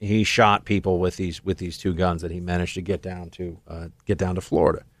 and he shot people with these 2 guns that he managed to get down to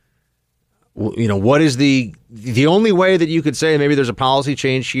Florida. What is the only way that you could say maybe there's a policy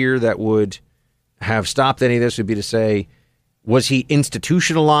change here that would have stopped any of this would be to say, was he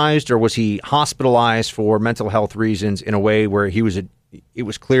institutionalized or was he hospitalized for mental health reasons in a way where it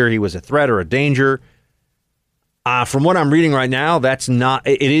was clear he was a threat or a danger? From what I'm reading right now, that's not.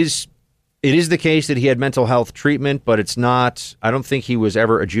 It is the case that he had mental health treatment, but it's not. I don't think he was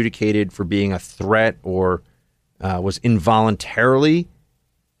ever adjudicated for being a threat or was involuntarily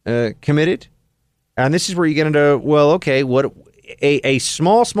committed. And this is where you get into, well, okay, what a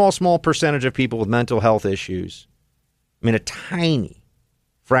small percentage of people with mental health issues. I mean, a tiny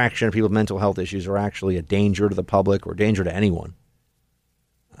fraction of people with mental health issues are actually a danger to the public or danger to anyone.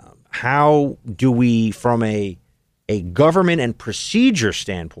 How do we, from a a government and procedure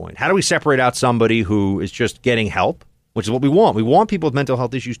standpoint, how do we separate out somebody who is just getting help, which is what we want? We want people with mental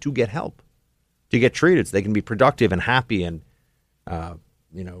health issues to get help, to get treated so they can be productive and happy and,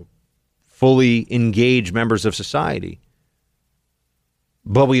 fully engaged members of society.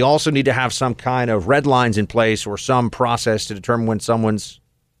 But we also need to have some kind of red lines in place or some process to determine when someone's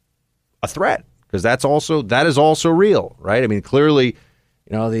a threat, because that is also real, right? I mean, clearly,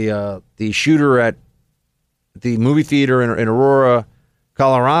 the shooter at the movie theater in Aurora,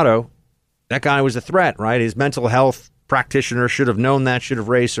 Colorado, that guy was a threat, right? His mental health practitioner should have known that, should have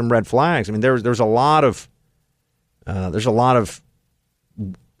raised some red flags. I mean, there's a lot of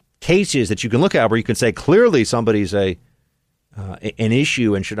cases that you can look at where you can say clearly somebody's an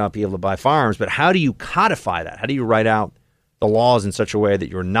issue and should not be able to buy firearms. But how do you codify that? How do you write out the laws in such a way that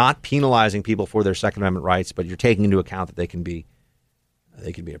you're not penalizing people for their Second Amendment rights, but you're taking into account that they can be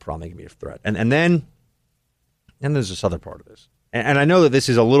a problem, they can be a threat. And then there's this other part of this. And I know that this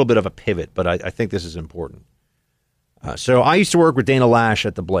is a little bit of a pivot, but I think this is important. So I used to work with Dana Lash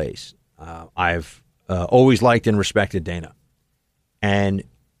at The Blaze. I've always liked and respected Dana. And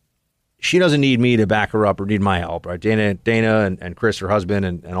she doesn't need me to back her up or need my help, right? Dana and Chris, her husband,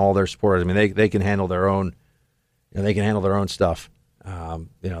 and all their supporters. I mean, they can handle their own. They can handle their own stuff.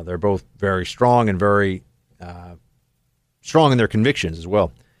 They're both very strong and very strong in their convictions as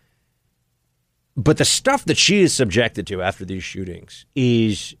well. But the stuff that she is subjected to after these shootings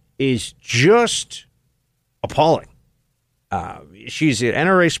is just appalling. She's an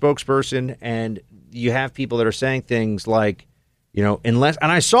NRA spokesperson, and you have people that are saying things like, unless,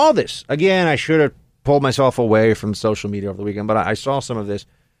 and I saw this, again, I should have pulled myself away from social media over the weekend, but I saw some of this.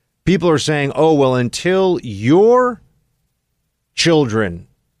 People are saying, oh, well, until your children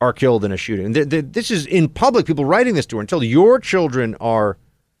are killed in a shooting, this is in public, people writing this to her, until your children are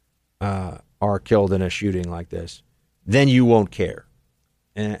killed in a shooting like this, then you won't care.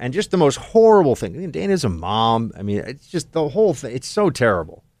 And just the most horrible thing. I mean, Dana's a mom. I mean, it's just the whole thing. It's so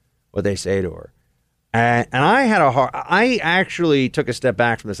terrible what they say to her. And I actually took a step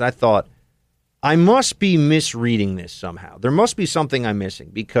back from this. I thought, I must be misreading this somehow. There must be something I'm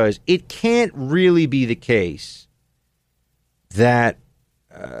missing, because it can't really be the case that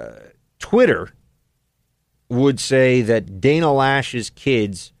Twitter would say that Dana Lash's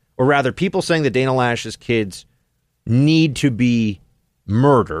kids, or rather people saying that Dana Lash's kids need to be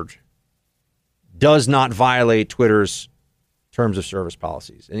murdered, does not violate Twitter's terms of service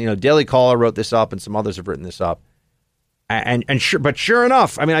policies. And, Daily Caller wrote this up, and some others have written this up. But sure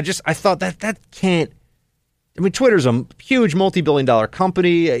enough, I mean, I thought that can't. I mean, Twitter's a huge multi-billion-dollar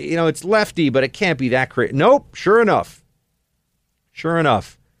company. It's lefty, but it can't be that crazy. Nope. Sure enough,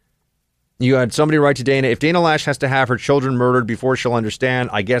 you had somebody write to Dana, if Dana Lash has to have her children murdered before she'll understand,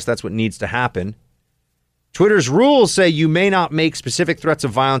 I guess that's what needs to happen. Twitter's rules say you may not make specific threats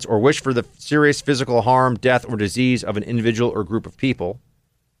of violence or wish for the serious physical harm, death, or disease of an individual or group of people.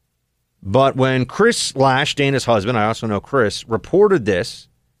 But when Chris Lash, Dana's husband, I also know Chris, reported this,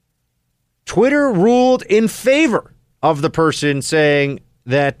 Twitter ruled in favor of the person saying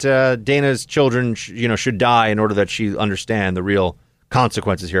that Dana's children should die in order that she understand the real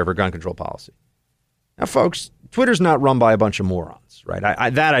consequences here of her gun control policy. Now, folks, Twitter's not run by a bunch of morons, right?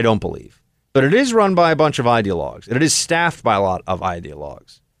 That I don't believe. But it is run by a bunch of ideologues, and it is staffed by a lot of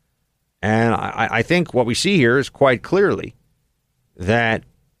ideologues. And I think what we see here is quite clearly that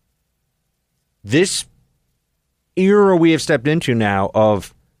this era we have stepped into now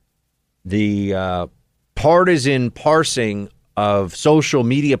of the partisan parsing of social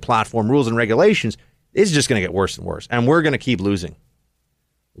media platform rules and regulations is just going to get worse and worse. And we're going to keep losing.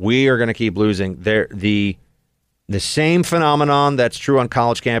 We are going to keep losing. The same phenomenon that's true on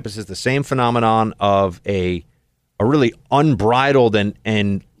college campuses, the same phenomenon of a really unbridled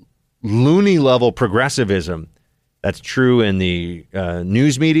and loony level progressivism that's true in the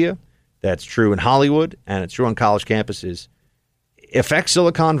news media, that's true in Hollywood, and it's true on college campuses, affects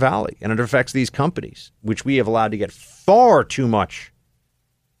Silicon Valley, and it affects these companies, which we have allowed to get far too much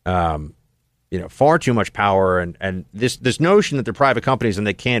power. And this notion that they're private companies and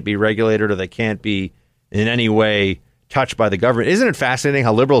they can't be regulated or they can't be in any way touched by the government. Isn't it fascinating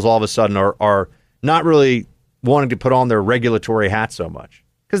how liberals all of a sudden are not really wanting to put on their regulatory hat so much?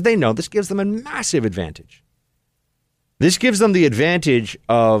 Because they know this gives them a massive advantage. This gives them the advantage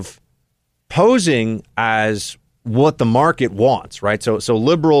of posing as what the market wants, right? So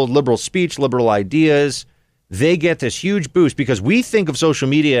liberal speech, liberal ideas, they get this huge boost because we think of social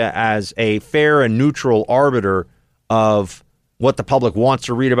media as a fair and neutral arbiter of what the public wants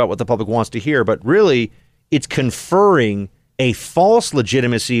to read about, what the public wants to hear. But really, it's conferring a false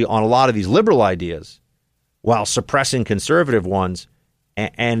legitimacy on a lot of these liberal ideas while suppressing conservative ones.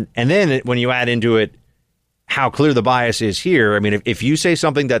 And then when you add into it how clear the bias is here, I mean, if you say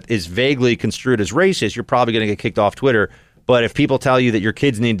something that is vaguely construed as racist, you're probably going to get kicked off Twitter. But if people tell you that your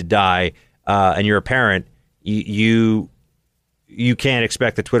kids need to die and you're a parent, you can't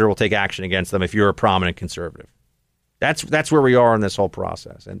expect that Twitter will take action against them if you're a prominent conservative. That's where we are in this whole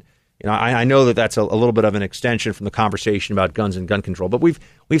process. And I know that that's a little bit of an extension from the conversation about guns and gun control, but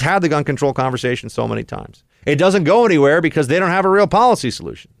we've had the gun control conversation so many times. It doesn't go anywhere because they don't have a real policy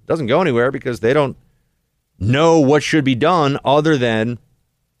solution. It doesn't go anywhere because they don't know what should be done other than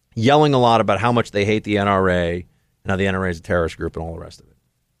yelling a lot about how much they hate the NRA and how the NRA is a terrorist group and all the rest of it.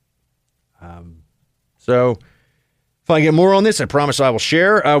 So if I get more on this, I promise I will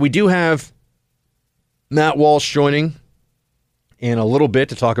share. We do have Matt Walsh joining in a little bit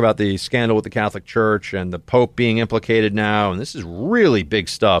to talk about the scandal with the Catholic Church and the Pope being implicated now. And this is really big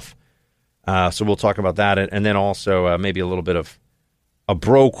stuff. So we'll talk about that. And then also maybe a little bit of a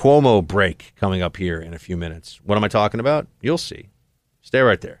Bro Cuomo break coming up here in a few minutes. What am I talking about? You'll see. Stay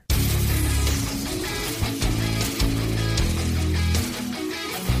right there.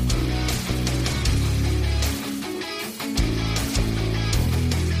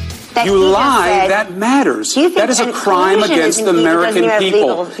 You lie, that matters. That is a crime against the American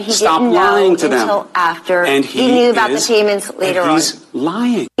people. Stop lying to them. After and he knew about the payments later on. He's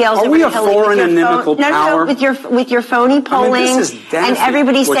lying. Are we a foreign inimical power? No, with your phony polling and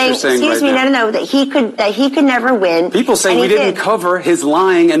everybody saying, excuse me, no, that he could never win. People say we didn't cover his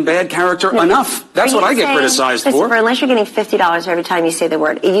lying and bad character enough. That's what I get criticized for. Unless you're getting $50 every time you say the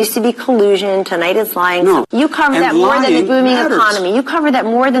word. It used to be collusion. Tonight it's lying. No. You cover that more than the booming economy. You cover that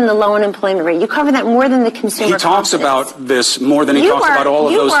more than the low unemployment rate. You cover that more than the consumer. He talks about this more than he talks about all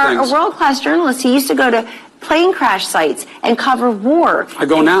of those things. You were a world-class journalist. He used to go to plane crash sites and cover war. I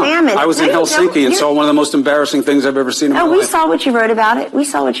go now. Famine. I was in Helsinki and saw one of the most embarrassing things I've ever seen in my life. We saw what you wrote about it. We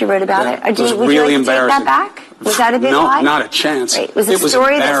saw what you wrote about it. It was really embarrassing. Take that back? Was that a big lie? No, not a chance. Right. Was a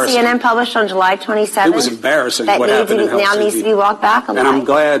story that CNN published on July 27th. It was embarrassing what happened in Helsinki. Now needs to be walked back a lie. And I'm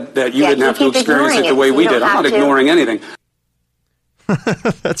glad that you didn't have to experience it the way we did. I'm not ignoring anything.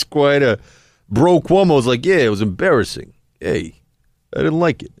 That's quite a... Bro Cuomo's like, yeah, it was embarrassing. Hey, I didn't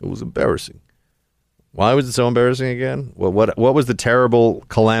like it. It was embarrassing. Why was it so embarrassing again? What was the terrible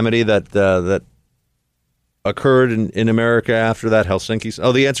calamity that occurred in America after that Helsinki?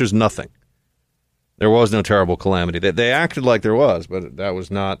 Oh, the answer is nothing. There was no terrible calamity. They acted like there was, but that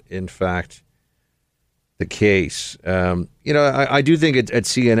was not, in fact, the case. I do think at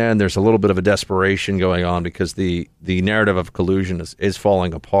CNN there's a little bit of a desperation going on because the narrative of collusion is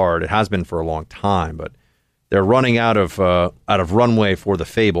falling apart. It has been for a long time, but they're running out of runway for the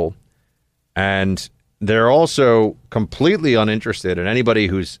fable, and they're also completely uninterested. And anybody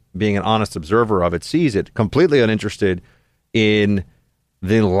who's being an honest observer of it sees it, completely uninterested in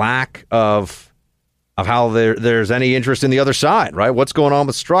the lack of how there's any interest in the other side, right? What's going on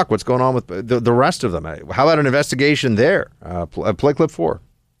with Strzok? What's going on with the rest of them? How about an investigation there? Play clip 4.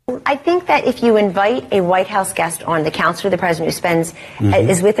 I think that if you invite a White House guest on, the counselor of the president who spends,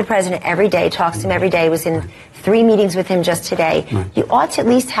 is with the president every day, talks to him every day, was in 3 meetings with him just today, you ought to at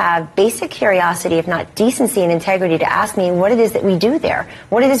least have basic curiosity, if not decency and integrity, to ask me what it is that we do there,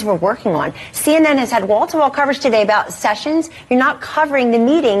 what it is we're working on. CNN has had wall-to-wall coverage today about Sessions. You're not covering the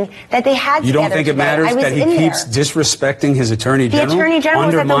meeting that they had together. You don't think it matters that he keeps disrespecting his attorney general? The attorney general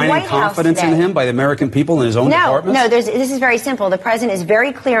was at the White House undermining confidence in him by the American people in his own departments? No, this is very simple. The president is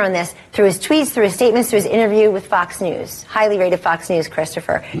very clear on this through his tweets, through his statements, through his interview with Fox News, highly rated Fox News,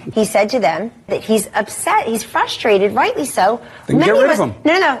 Christopher. He said to them that he's upset, he's frustrated, rightly so. Then get rid of him.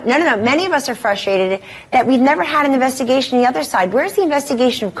 No. Many of us are frustrated that we've never had an investigation on the other side. Where's the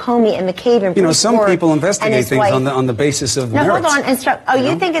investigation of Comey and McCabe and Bruce some Ohr people investigate things on the basis of merits. Hold on.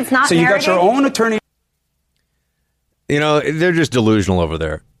 You think it's not So you merited? got your own attorney. They're just delusional over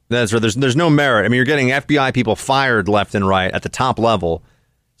there. That's right. There's no merit. I mean, you're getting FBI people fired left and right at the top level.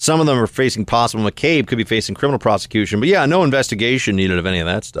 Some of them are facing possible. McCabe could be facing criminal prosecution. But yeah, no investigation needed of any of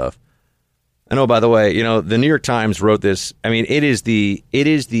that stuff. I know, by the way, the New York Times wrote this. I mean, it is the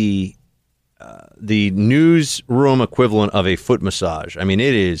newsroom equivalent of a foot massage. I mean,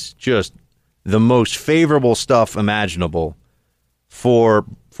 it is just the most favorable stuff imaginable for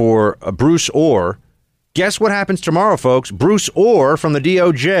Bruce Ohr. Guess what happens tomorrow, folks? Bruce Ohr from the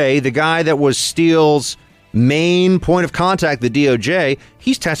DOJ, the guy that was Steele's main point of contact, the DOJ,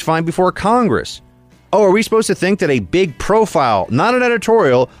 he's testifying before Congress. Oh, are we supposed to think that a big profile, not an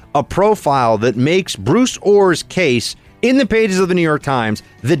editorial, a profile that makes Bruce Ohr's case in the pages of the New York Times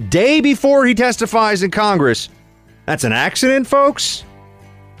the day before he testifies in Congress, that's an accident, folks?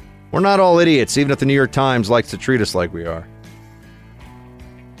 We're not all idiots, even if the New York Times likes to treat us like we are.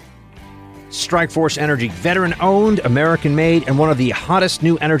 Strikeforce Energy, veteran-owned, American-made, and one of the hottest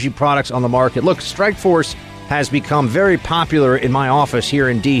new energy products on the market. Look, Strikeforce has become very popular in my office here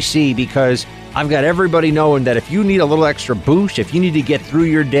in D.C. because I've got everybody knowing that if you need a little extra boost, if you need to get through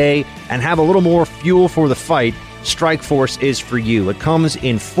your day and have a little more fuel for the fight, Strikeforce is for you. It comes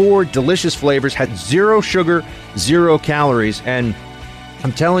in 4 delicious flavors, has 0 sugar, 0 calories, and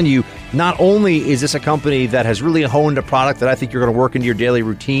I'm telling you, not only is this a company that has really honed a product that I think you're going to work into your daily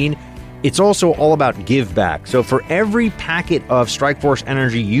routine, it's also all about give back. So for every packet of Strikeforce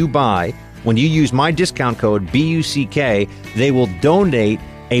Energy you buy, when you use my discount code BUCK, they will donate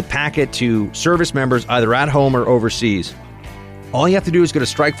a packet to service members either at home or overseas. All you have to do is go to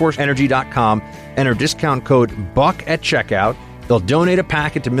StrikeForceEnergy.com, enter discount code BUCK at checkout. They'll donate a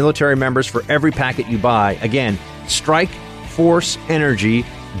packet to military members for every packet you buy. Again,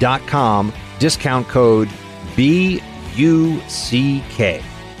 StrikeForceEnergy.com, discount code BUCK.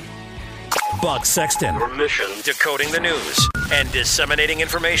 Buck Sexton. Your mission: decoding the news and disseminating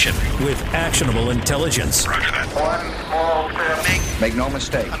information with actionable intelligence. Roger that. One small step. Make no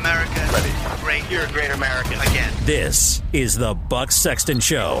mistake. America. Ready. Great. You're a great American. Again. This is the Buck Sexton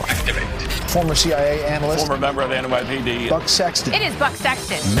Show. Activate. Former CIA analyst. Former member of the NYPD. Buck Sexton. It is Buck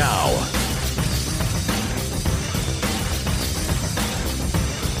Sexton. Now.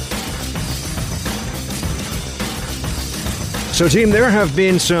 So, team, there have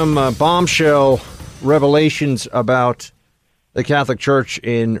been some bombshell revelations about the Catholic Church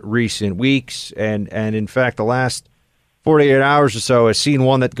in recent weeks, and in fact, the last 48 hours or so has seen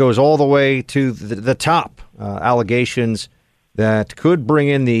one that goes all the way to the top. Allegations that could bring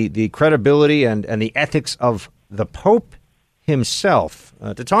in the credibility and the ethics of the Pope himself.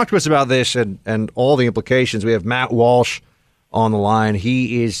 To talk to us about this and all the implications, we have Matt Walsh on the line.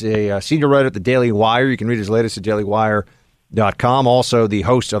 He is a senior writer at the Daily Wire. You can read his latest at dailywire.com. Also the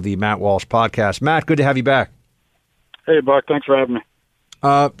host of the Matt Walsh podcast. Matt, good to have you back. Hey, Buck. Thanks for having me.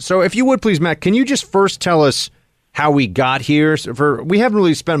 So if you would, please, Matt, can you just first tell us how we got here? We haven't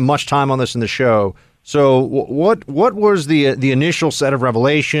really spent much time on this in the show. So what was the initial set of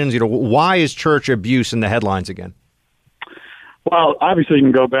revelations? Why is church abuse in the headlines again? Well, obviously you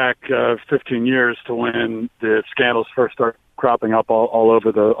can go back 15 years to when the scandals first started cropping up all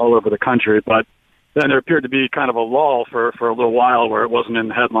over the country, but then there appeared to be kind of a lull for a little while where it wasn't in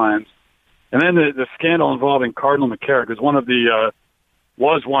the headlines. And then the scandal involving Cardinal McCarrick was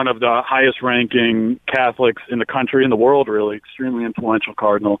one of the highest-ranking Catholics in the country, in the world, really, extremely influential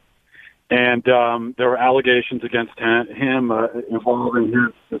cardinal. And there were allegations against him involving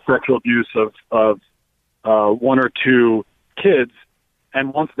the sexual abuse of 1 or 2 kids.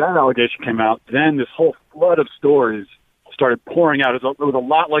 And once that allegation came out, then this whole flood of stories started pouring out. It was a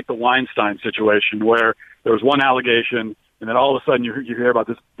lot like the Weinstein situation, where there was one allegation, and then all of a sudden you hear about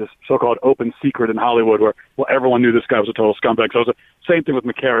this so-called open secret in Hollywood where, well, everyone knew this guy was a total scumbag. So it was the same thing with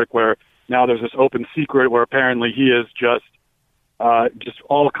McCarrick, where now there's this open secret where apparently he is just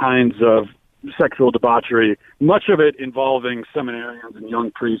all kinds of sexual debauchery, much of it involving seminarians and young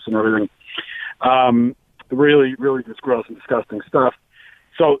priests and everything. Really, really just gross and disgusting stuff.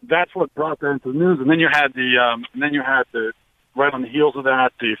 So that's what brought that into the news. And then you had right on the heels of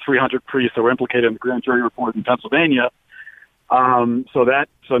that, the 300 priests that were implicated in the grand jury report in Pennsylvania. So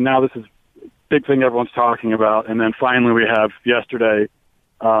now this is a big thing everyone's talking about. And then finally we have yesterday,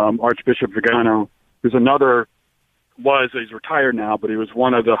 Archbishop Vigano, who's he's retired now, but he was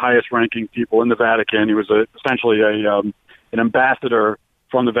one of the highest ranking people in the Vatican. He was essentially an ambassador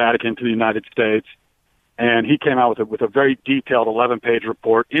from the Vatican to the United States. And he came out with a very detailed 11-page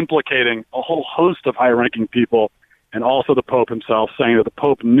report implicating a whole host of high-ranking people and also the Pope himself, saying that the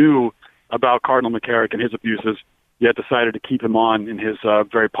Pope knew about Cardinal McCarrick and his abuses, yet decided to keep him on in his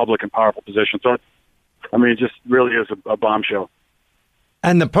very public and powerful position. So, it just really is a bombshell.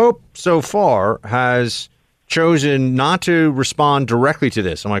 And the Pope so far has chosen not to respond directly to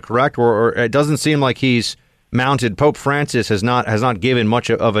this. Am I correct? Or it doesn't seem like he's mounted. Pope Francis has not given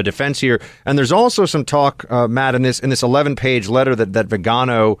much of a defense here. And there's also some talk, Matt, in this 11-page letter that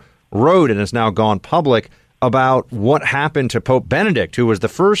Vigano wrote and has now gone public about what happened to Pope Benedict, who was the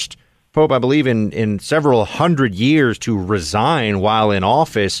first Pope, I believe, in several hundred years to resign while in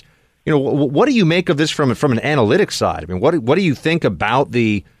office. What do you make of this from an analytic side? What do you think about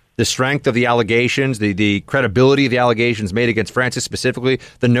the strength of the allegations, the credibility of the allegations made against Francis specifically,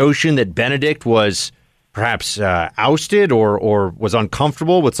 the notion that Benedict was perhaps ousted or was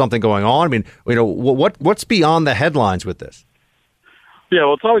uncomfortable with something going on? What's beyond the headlines with this? Yeah,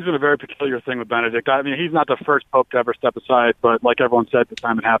 well, it's always been a very peculiar thing with Benedict. I mean, he's not the first pope to ever step aside, but like everyone said at the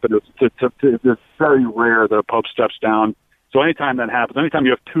time it happened, it's very rare that a pope steps down. So anytime that happens, anytime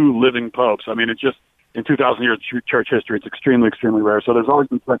you have two living popes, I mean, it's just, in 2,000 years of church history, it's extremely, extremely rare. So there's always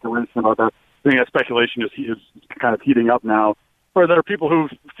been speculation about that. I think that speculation is kind of heating up now. Or there are people who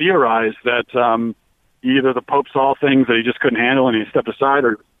theorize that either the Pope saw things that he just couldn't handle and he stepped aside,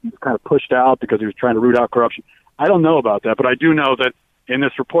 or he was kind of pushed out because he was trying to root out corruption. I don't know about that, but I do know that in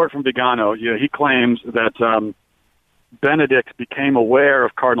this report from Vigano, he claims that Benedict became aware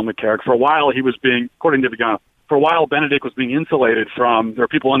of Cardinal McCarrick. For a while, he was being, according to Vigano, for a while, Benedict was being insulated from, there were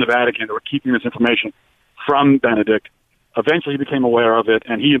people in the Vatican that were keeping this information from Benedict. Eventually, he became aware of it,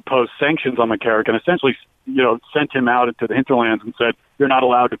 and he imposed sanctions on McCarrick and essentially, sent him out into the hinterlands and said, you're not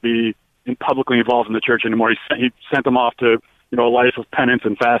allowed to be publicly involved in the church anymore. He sent him off to, a life of penance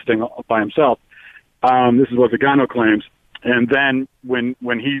and fasting by himself. This is what Vigano claims. And then when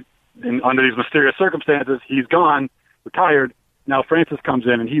he, under these mysterious circumstances, he's gone, retired. Now Francis comes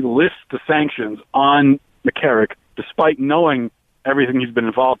in and he lifts the sanctions on McCarrick, despite knowing everything he's been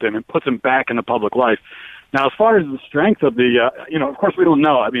involved in, and puts him back in the public life. Now, as far as the strength of the, of course we don't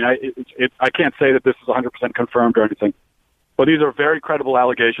know. I mean, I can't say that this is 100% confirmed or anything, but these are very credible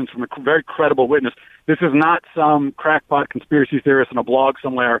allegations from a very credible witness. This is not some crackpot conspiracy theorist in a blog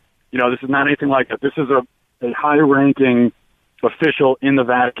somewhere. This is not anything like that. This is a high-ranking official in the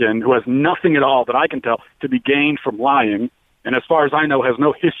Vatican who has nothing at all that I can tell to be gained from lying, and as far as I know, has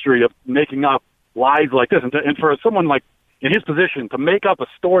no history of making up lies like this. And for someone like in his position to make up a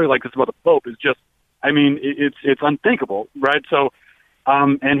story like this about the Pope is just, I mean, it's unthinkable, right? So,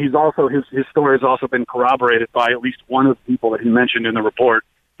 and he's also, his story has also been corroborated by at least one of the people that he mentioned in the report.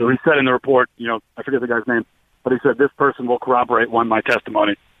 So he said in the report, I forget the guy's name, but he said, this person will corroborate my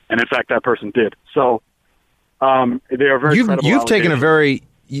testimony. And in fact, that person did. So, they are very credible. You've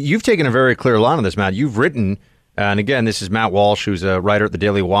taken a very clear line on this, Matt. You've written, and again, this is Matt Walsh, who's a writer at the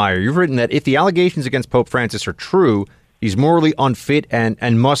Daily Wire. You've written that if the allegations against Pope Francis are true, he's morally unfit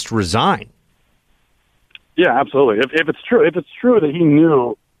and must resign. Yeah, absolutely. If it's true that he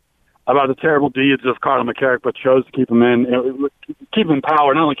knew about the terrible deeds of Cardinal McCarrick, but chose to keep him in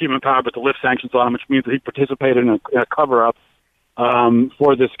power, not only keep him in power, but to lift sanctions on him, which means that he participated in a cover-up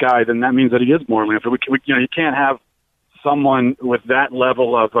for this guy, then that means that he is morally unfit. You can't have someone with that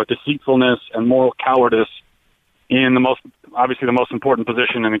level of deceitfulness and moral cowardice in the most important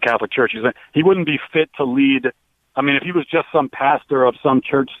position in the Catholic Church. He wouldn't be fit to lead. I mean, if he was just some pastor of some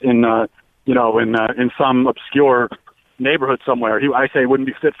church in some obscure neighborhood somewhere, I say he wouldn't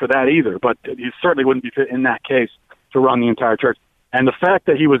be fit for that either. But he certainly wouldn't be fit in that case to run the entire church. And the fact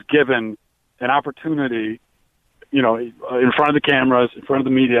that he was given an opportunity, in front of the cameras, in front of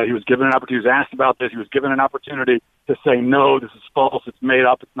the media, he was given an opportunity. He was asked about this. He was given an opportunity to say, no, this is false. It's made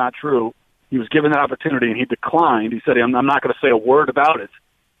up. It's not true. He was given that opportunity, and he declined. He said, I'm not going to say a word about it.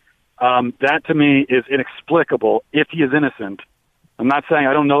 That, to me, is inexplicable if he is innocent. I'm not saying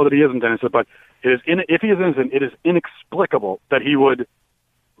I don't know that he isn't innocent, but if he is innocent, it is inexplicable that he would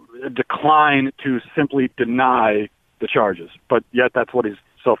decline to simply deny the charges. But yet that's what he's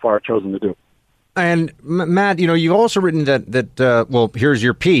so far chosen to do. And, Matt, you've also written that here's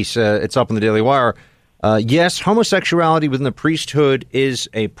your piece. It's up on the Daily Wire. Yes, homosexuality within the priesthood is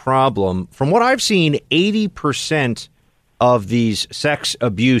a problem. From what I've seen, 80% of these sex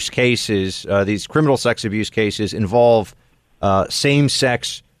abuse cases, these criminal sex abuse cases, involve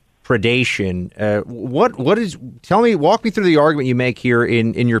same-sex predation. Walk me through the argument you make here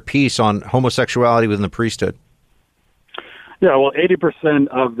in your piece on homosexuality within the priesthood. Yeah, well, 80%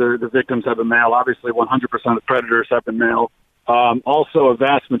 of the victims have been male. Obviously, 100% of predators have been male. Also, a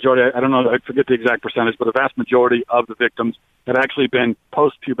vast majority, I don't know, I forget the exact percentage, but a vast majority of the victims have actually been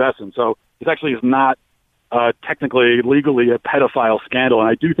post-pubescent. So this actually is not technically, legally a pedophile scandal. And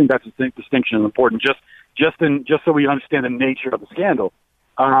I do think that distinction is important, just so we understand the nature of the scandal,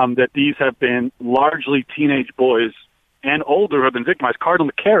 that these have been largely teenage boys and older who have been victimized.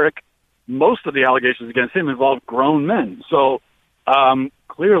 Cardinal McCarrick, most of the allegations against him involve grown men. So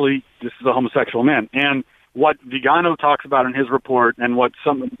clearly this is a homosexual man. And what Vigano talks about in his report, and what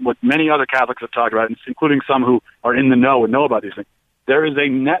many other Catholics have talked about, including some who are in the know and know about these things, there is a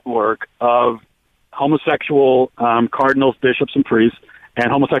network of homosexual cardinals, bishops, and priests,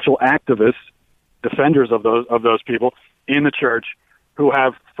 and homosexual activists, defenders of those people in the church, who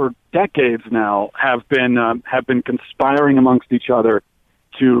have for decades now have been conspiring amongst each other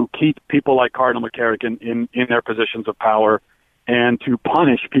to keep people like Cardinal McCarrick in their positions of power, and to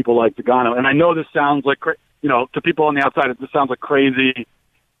punish people like Vigano. And I know this sounds like, to people on the outside, this sounds like crazy,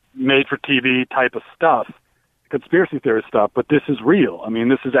 made-for-TV type of stuff. conspiracy theorist stuff, but this is real. I mean,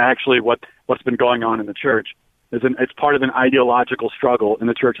 this is actually what's been going on in the church. It's part of an ideological struggle in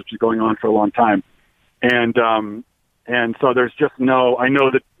the church that's been going on for a long time. And so there's just no, I know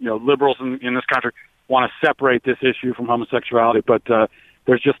that, liberals in this country want to separate this issue from homosexuality, but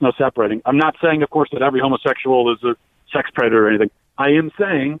there's just no separating. I'm not saying, of course, that every homosexual is a sex predator or anything. I am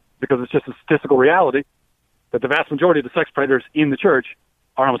saying, because it's just a statistical reality, that the vast majority of the sex predators in the church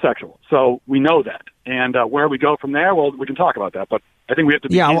are homosexual. So we know that. And where we go from there, well, we can talk about that. But I think we have to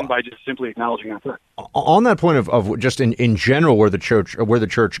begin by just simply acknowledging that fact. On that point of just in general where the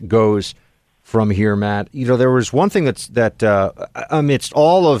church goes from here, Matt, there was one thing that amidst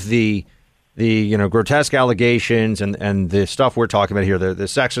all of the grotesque allegations and the stuff we're talking about here, the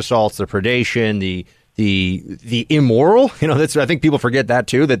sex assaults, the predation, the immoral, that's, I think people forget that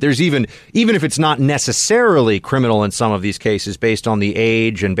too, that there's even if it's not necessarily criminal in some of these cases based on the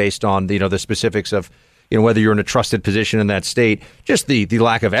age and based on the specifics of whether you're in a trusted position in that state, just the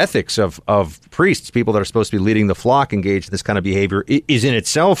lack of ethics of priests, people that are supposed to be leading the flock, engaged in this kind of behavior is in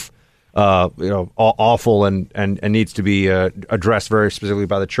itself awful and needs to be addressed very specifically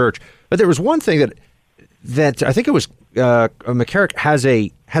by the church. But there was one thing that I think it was McCarrick has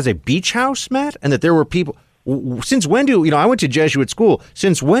a beach house, Matt, and that there were people. Since when do I went to Jesuit school?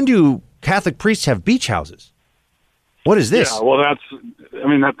 Since when do Catholic priests have beach houses? What is this? Yeah, well,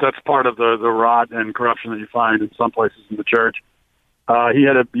 that's part of the rot and corruption that you find in some places in the church. He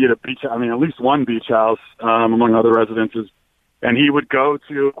had a beach. At least one beach house among other residences, and he would go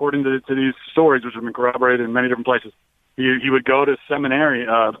to, according to these stories, which have been corroborated in many different places. He would go to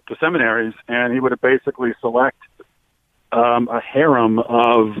seminaries, and he would basically select a harem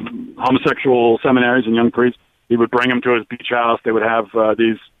of homosexual seminaries and young priests. He would bring them to his beach house. They would have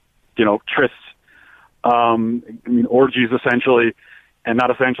these, trysts, orgies essentially, and not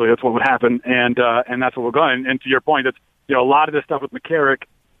essentially. That's what would happen, and that's what we're going. And to your point, it's a lot of this stuff with McCarrick.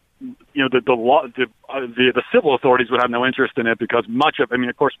 The law, the civil authorities would have no interest in it because much of,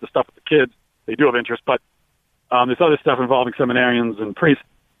 of course, the stuff with the kids, they do have interest, but this other stuff involving seminarians and priests,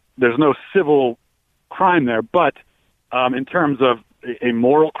 there's no civil crime there. But in terms of a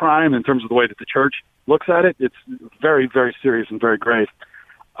moral crime, in terms of the way that the church looks at it, it's very, very serious and very grave,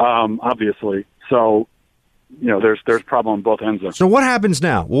 obviously. So, there's a problem on both ends there. So what happens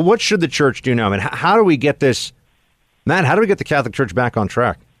now? Well, what should the church do now? How do we get this, Matt, how do we get the Catholic Church back on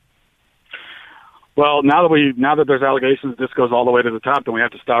track? Well, now that there's allegations this goes all the way to the top, then we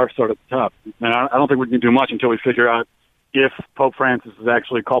have to start at the top. And I don't think we can do much until we figure out if Pope Francis is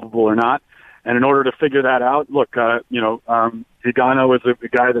actually culpable or not. And in order to figure that out, look, Vigano is a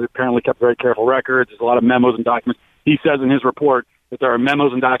guy that apparently kept very careful records. There's a lot of memos and documents. He says in his report that there are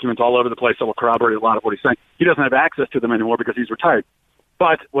memos and documents all over the place that will corroborate a lot of what he's saying. He doesn't have access to them anymore because he's retired.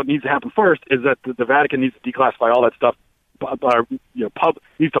 But what needs to happen first is that the Vatican needs to declassify all that stuff.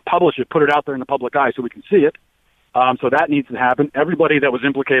 Needs to publish it, put it out there in the public eye so we can see it. So that needs to happen. Everybody that was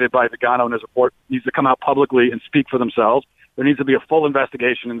implicated by Vigano in his report needs to come out publicly and speak for themselves. There needs to be a full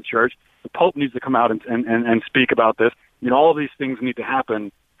investigation in the church. The Pope needs to come out and speak about this. All of these things need to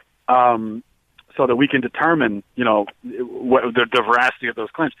happen so that we can determine, the veracity of those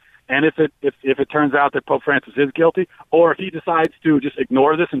claims. And if it turns out that Pope Francis is guilty, or if he decides to just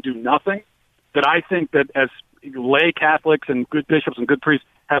ignore this and do nothing, then I think that as lay Catholics and good bishops and good priests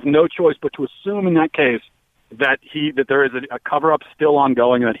have no choice but to assume in that case that there is a cover-up still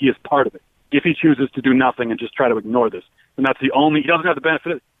ongoing and that he is part of it. If he chooses to do nothing and just try to ignore this, and that's he doesn't have the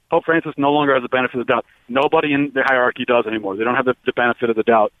benefit. Pope Francis no longer has the benefit of the doubt. Nobody in the hierarchy does anymore. They don't have the benefit of the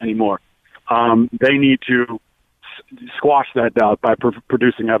doubt anymore. They need to squash that doubt by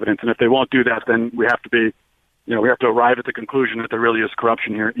producing evidence, and if they won't do that, then we have to arrive at the conclusion that there really is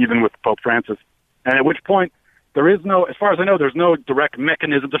corruption here, even with Pope Francis. And at which point, there is no, as far as I know, there's no direct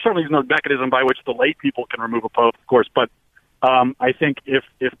mechanism. There certainly is no mechanism by which the lay people can remove a pope, of course. But I think if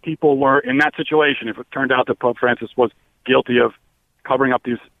people were in that situation, if it turned out that Pope Francis was guilty of covering up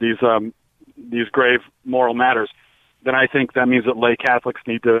these grave moral matters, then I think that means that lay Catholics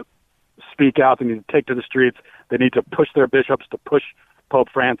need to speak out. They need to take to the streets. They need to push their bishops to push Pope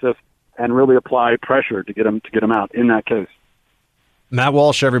Francis and really apply pressure to get him out in that case. Matt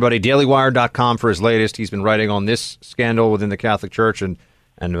Walsh, everybody, dailywire.com for his latest. He's been writing on this scandal within the Catholic Church and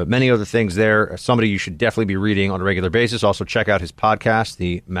many other things there. Somebody you should definitely be reading on a regular basis. Also, check out his podcast,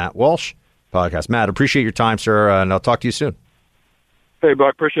 the Matt Walsh Podcast. Matt, appreciate your time, sir, and I'll talk to you soon. Hey,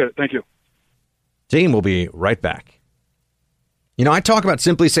 Buck, appreciate it. Thank you. Team will be right back. I talk about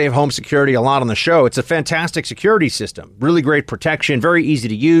Simply Safe Home Security a lot on the show. It's a fantastic security system, really great protection, very easy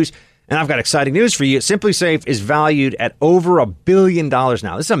to use. And I've got exciting news for you. SimpliSafe is valued at over $1 billion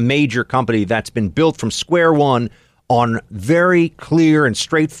now. This is a major company that's been built from square one on very clear and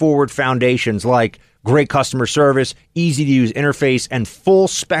straightforward foundations like great customer service, easy-to-use interface, and full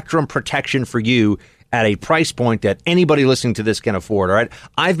spectrum protection for you at a price point that anybody listening to this can afford, all right?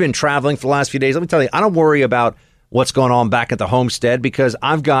 I've been traveling for the last few days. Let me tell you, I don't worry about what's going on back at the homestead because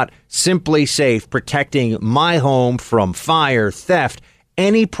I've got SimpliSafe protecting my home from fire, theft,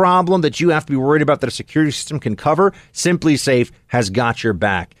 any problem that you have to be worried about that a security system can cover. SimpliSafe has got your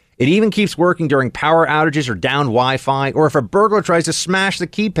back. It even keeps working during power outages or down Wi-Fi, or if a burglar tries to smash the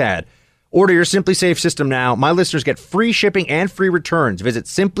keypad. Order your SimpliSafe system now. My listeners get free shipping and free returns. Visit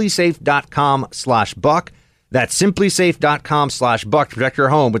SimpliSafe.com/Buck. That's SimpliSafe.com/Buck to protect your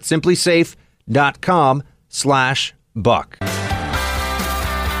home with SimpliSafe.com/Buck.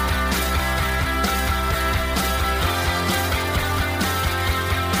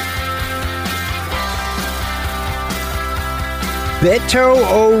 Beto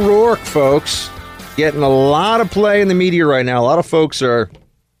O'Rourke, folks, getting a lot of play in the media right now. A lot of folks are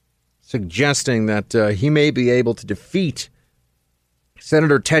suggesting that he may be able to defeat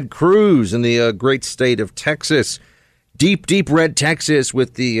Senator Ted Cruz in the great state of Texas. Deep, deep red Texas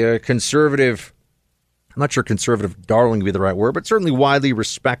with the conservative, I'm not sure conservative darling would be the right word, but certainly widely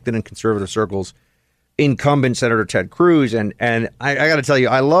respected in conservative circles, incumbent Senator Ted Cruz. And I got to tell you,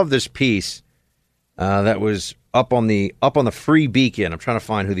 I love this piece that was up on the Free Beacon. I'm trying to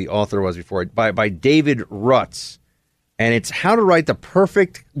find who the author was before it, by David Rutz. And it's how to write the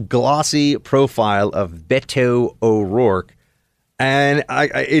perfect glossy profile of Beto O'Rourke. And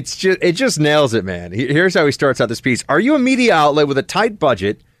it just nails it, man. Here's how he starts out this piece. Are you a media outlet with a tight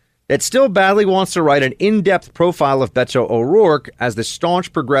budget that still badly wants to write an in-depth profile of Beto O'Rourke as the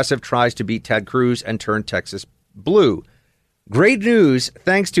staunch progressive tries to beat Ted Cruz and turn Texas blue? Great news.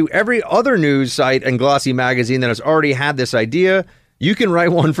 Thanks to every other news site and glossy magazine that has already had this idea, you can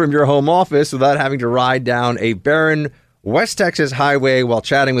write one from your home office without having to ride down a barren West Texas highway while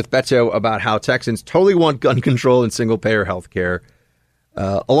chatting with Beto about how Texans totally want gun control and single-payer health care.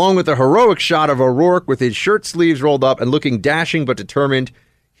 Along with a heroic shot of O'Rourke with his shirt sleeves rolled up and looking dashing but determined,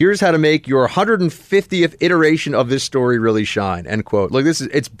 here's how to make your 150th iteration of this story really shine, end quote. Look,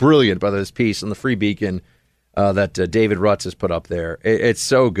 it's brilliant, by this piece on the Free Beacon that David Rutz has put up there. It's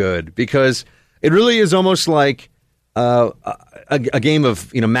so good because it really is almost like a game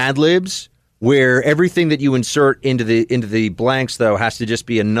of Mad Libs, where everything that you insert into the blanks, though, has to just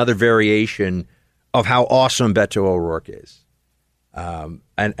be another variation of how awesome Beto O'Rourke is,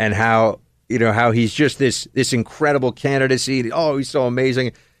 and how how he's just this incredible candidacy. Oh, he's so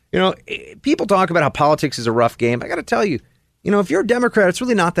amazing. People talk about how politics is a rough game. I got to tell you, if you're a Democrat, it's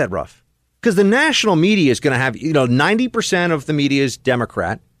really not that rough. Because the national media is going to have, 90% of the media is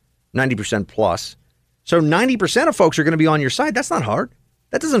Democrat, 90% plus. So 90% of folks are going to be on your side. That's not hard.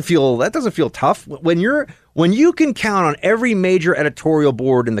 That doesn't feel tough. When you can count on every major editorial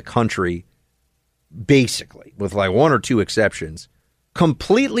board in the country, basically, with like one or two exceptions,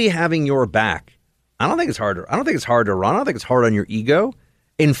 completely having your back. I don't think it's hard to run. I don't think it's hard on your ego.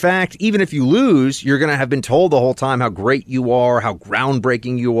 In fact, even if you lose, you're going to have been told the whole time how great you are, how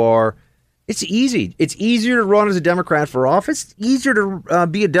groundbreaking you are. It's easy. It's easier to run as a Democrat for office. It's easier to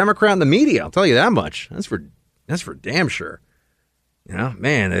be a Democrat in the media. I'll tell you that much. That's for damn sure.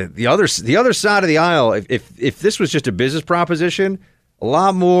 Man, the other side of the aisle. If this was just a business proposition, a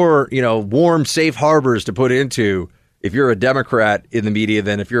lot more warm, safe harbors to put into if you're a Democrat in the media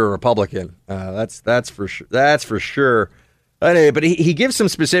than if you're a Republican. That's for sure. That's for sure. But he gives some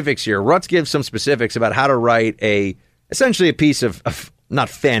specifics here. Rutz gives some specifics about how to write essentially a piece of not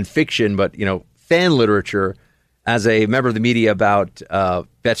fan fiction, but, fan literature as a member of the media about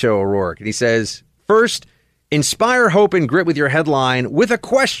Beto O'Rourke. And he says, first, inspire hope and grit with your headline with a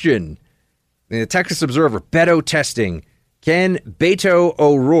question. In the Texas Observer, Beto testing. Can Beto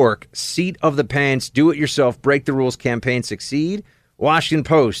O'Rourke, seat of the pants, do-it-yourself, break-the-rules campaign succeed? Washington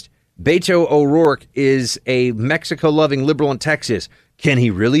Post, Beto O'Rourke is a Mexico-loving liberal in Texas. Can he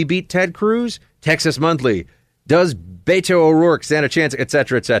really beat Ted Cruz? Texas Monthly, does Beto O'Rourke stand a chance, et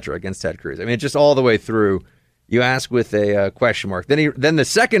cetera, against Ted Cruz? I mean, just all the way through, you ask with a question mark. Then the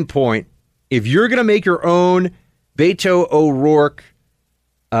second point, if you're going to make your own Beto O'Rourke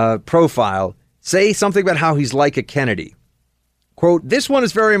profile, say something about how he's like a Kennedy. Quote, this one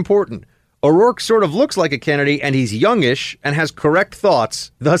is very important. O'Rourke sort of looks like a Kennedy, and he's youngish and has correct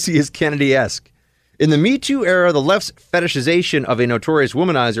thoughts. Thus, he is Kennedy-esque. In the Me Too era, the left's fetishization of a notorious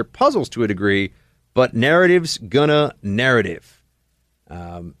womanizer puzzles to a degree, but narrative's gonna narrative.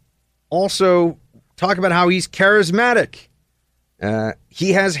 Also, talk about how he's charismatic.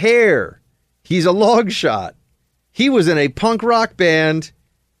 He has hair. He's a log shot. He was in a punk rock band.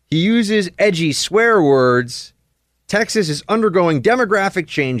 He uses edgy swear words. Texas is undergoing demographic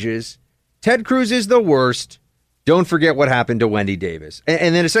changes. Ted Cruz is the worst. Don't forget what happened to Wendy Davis.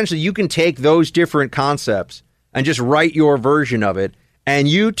 And then essentially you can take those different concepts and just write your version of it. And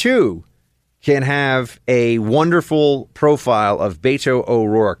you, too, can have a wonderful profile of Beto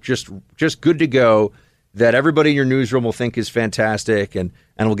O'Rourke, just good to go, that everybody in your newsroom will think is fantastic and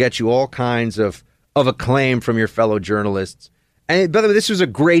will get you all kinds of acclaim from your fellow journalists. And by the way, this was a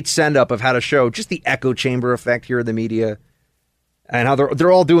great send-up of how to show just the echo chamber effect here in the media and how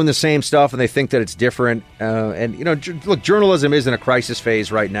they're all doing the same stuff and they think that it's different. And, you know, look, journalism is in a crisis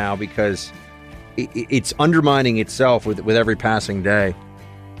phase right now because it's undermining itself with every passing day.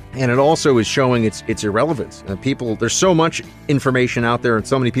 And it also is showing its irrelevance. There's so much information out there and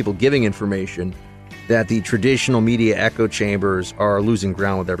so many people giving information that the traditional media echo chambers are losing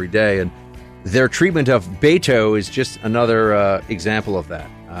ground with every day. And their treatment of Beto is just another example of that.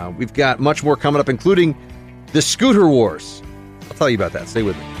 We've got much more coming up, including the scooter wars. I'll tell you about that. Stay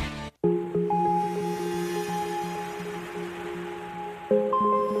with me.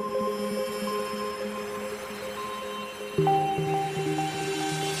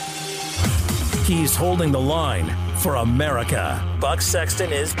 He's holding the line for America. Buck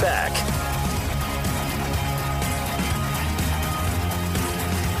Sexton is back.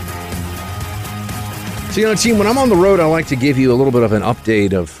 So, you know, team, when I'm on the road, I like to give you a little bit of an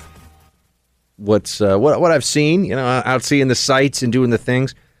update of what I've seen, you know, out seeing the sights and doing the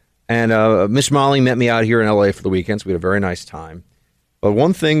things. And Miss Molly met me out here in L.A. for the weekend, so we had a very nice time. But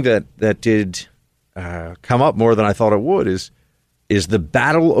one thing that did come up more than I thought it would is the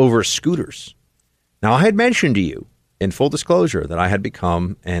battle over scooters. Now, I had mentioned to you, in full disclosure, that I had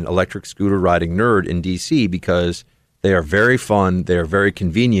become an electric scooter riding nerd in D.C. because they are very fun, they are very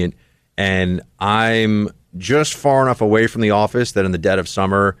convenient, and I'm just far enough away from the office that in the dead of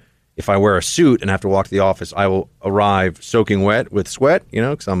summer, if I wear a suit and have to walk to the office, I will arrive soaking wet with sweat, you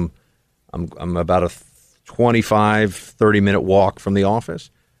know, because I'm about a 25, 30-minute walk from the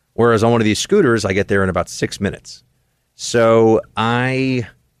office. Whereas on one of these scooters, I get there in about 6 minutes. So I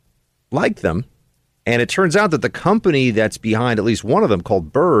like them. And it turns out that the company that's behind at least one of them,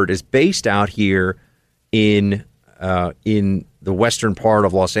 called Bird, is based out here in the western part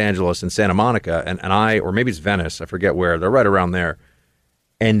of Los Angeles in Santa Monica. Or maybe it's Venice, I forget where. They're right around there.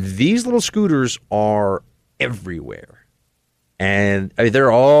 And these little scooters are everywhere. And I mean,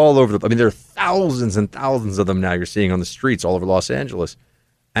 they're all over there are thousands and thousands of them now you're seeing on the streets all over Los Angeles.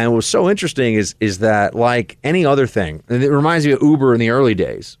 And what's so interesting is that, like any other thing, and it reminds me of Uber in the early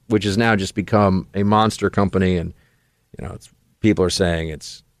days, which has now just become a monster company. And, you know, people are saying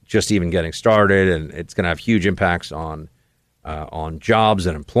it's just even getting started and it's going to have huge impacts on jobs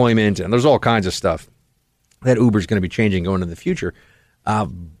and employment. And there's all kinds of stuff that Uber's going to be changing going into the future.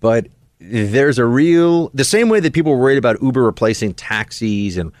 But there's the same way that people were worried about Uber replacing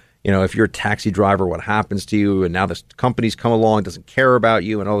taxis and, you know, if you're a taxi driver, what happens to you? And now this company's come along, doesn't care about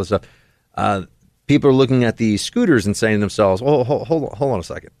you and all this stuff. People are looking at these scooters and saying to themselves, "Oh, hold on a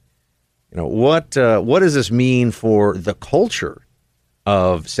second. You know, what does this mean for the culture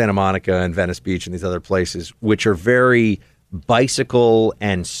of Santa Monica and Venice Beach and these other places, which are very bicycle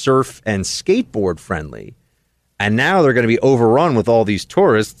and surf and skateboard friendly? And now they're going to be overrun with all these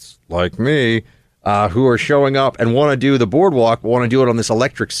tourists like me who are showing up and want to do the boardwalk, but want to do it on this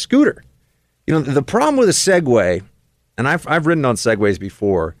electric scooter." You know, the problem with a Segway, and I've ridden on Segways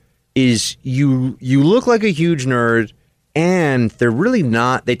before, is you look like a huge nerd, and they're really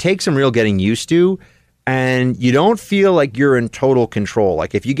not. They take some real getting used to, and you don't feel like you're in total control.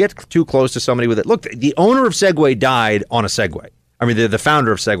 Like if you get too close to somebody with it, look, the owner of Segway died on a Segway. I mean, the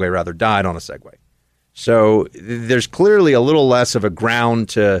founder of Segway, rather, died on a Segway. So there's clearly a little less of a ground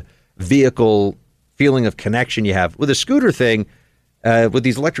to vehicle feeling of connection you have with a scooter thing. With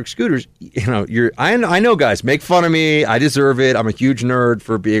these electric scooters, you know, I know, guys, make fun of me. I deserve it. I'm a huge nerd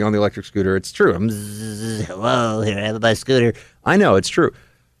for being on the electric scooter. It's true. Hello, here I have my scooter. I know it's true,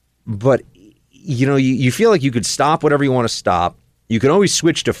 but you know, you feel like you could stop whatever you want to stop. You can always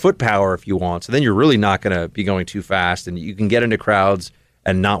switch to foot power if you want. So then you're really not going to be going too fast, and you can get into crowds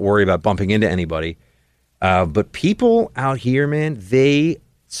and not worry about bumping into anybody. But people out here, man,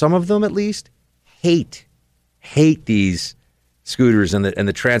 some of them at least hate these scooters and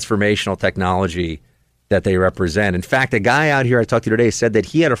the transformational technology that they represent. In fact, a guy out here I talked to today said that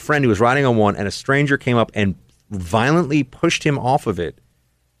he had a friend who was riding on one, and a stranger came up and violently pushed him off of it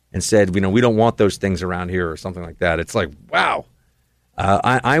and said, you know, we don't want those things around here or something like that. It's like, wow.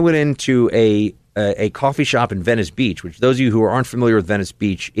 I went into a a coffee shop in Venice Beach, which those of you who aren't familiar with Venice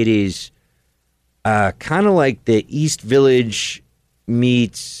Beach, it is kind of like the East Village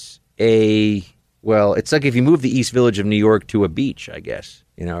meets it's like if you move the East Village of New York to a beach, I guess,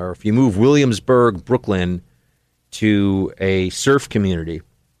 or if you move Williamsburg, Brooklyn to a surf community.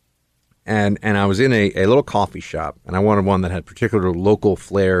 And I was in a little coffee shop, and I wanted one that had particular local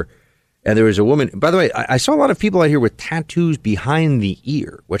flair. And there was a woman, by the way, I saw a lot of people out here with tattoos behind the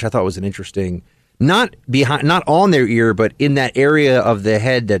ear, which I thought was an interesting, not on their ear, but in that area of the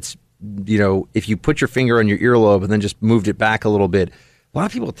head that's, if you put your finger on your earlobe and then just moved it back a little bit. A lot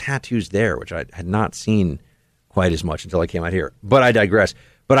of people with tattoos there, which I had not seen quite as much until I came out here. But I digress.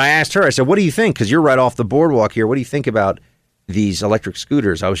 But I asked her, I said, what do you think? Because you're right off the boardwalk here. What do you think about these electric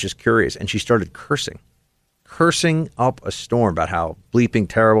scooters? I was just curious. And she started cursing up a storm about how bleeping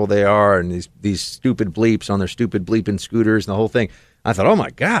terrible they are and these stupid bleeps on their stupid bleeping scooters and the whole thing. I thought, oh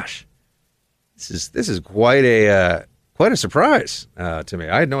my gosh, this is quite a surprise to me.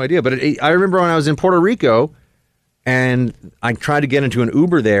 I had no idea. But I remember when I was in Puerto Rico and I tried to get into an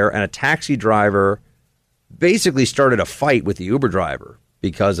Uber there, and a taxi driver basically started a fight with the Uber driver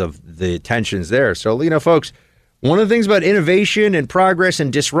because of the tensions there. So, folks, one of the things about innovation and progress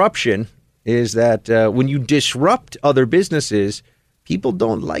and disruption is that when you disrupt other businesses, people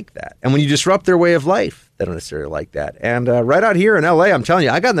don't like that. And when you disrupt their way of life, they don't necessarily like that. And right out here in L.A., I'm telling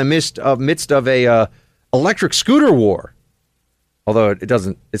you, I got in the midst of a electric scooter war. Although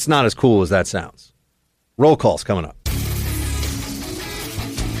it's not as cool as that sounds. Roll call's coming up.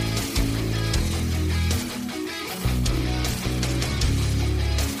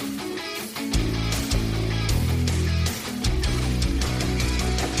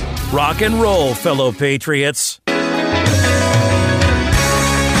 Rock and roll, fellow patriots.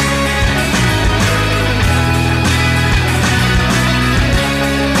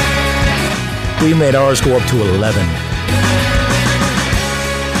 We made ours go up to 11.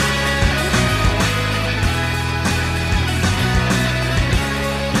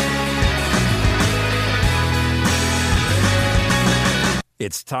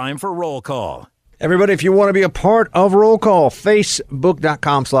 It's time for roll call. Everybody, if you want to be a part of Roll Call,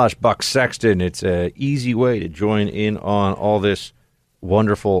 facebook.com/Buck Sexton. It's an easy way to join in on all this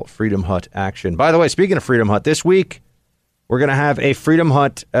wonderful Freedom Hut action. By the way, speaking of Freedom Hut, this week we're going to have a Freedom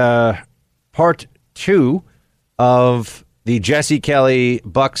Hut part 2 of the Jesse Kelly,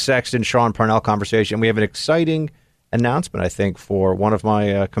 Buck Sexton, Sean Parnell conversation. We have an exciting announcement, I think, for one of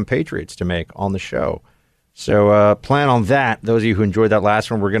my compatriots to make on the show. So plan on that. Those of you who enjoyed that last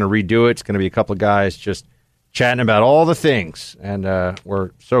one, we're going to redo it. It's going to be a couple of guys just chatting about all the things. And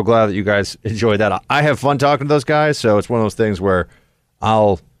we're so glad that you guys enjoyed that. I have fun talking to those guys, so it's one of those things where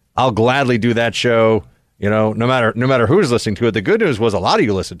I'll gladly do that show, no matter who's listening to it. The good news was a lot of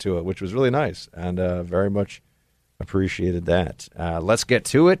you listened to it, which was really nice, and very much appreciated that. Let's get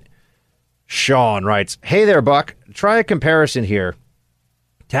to it. Sean writes, hey there, Buck. Try a comparison here.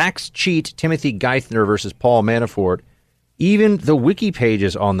 Tax cheat Timothy Geithner versus Paul Manafort. Even the wiki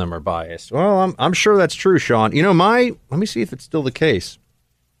pages on them are biased. Well, I'm sure that's true, Sean. Let me see if it's still the case.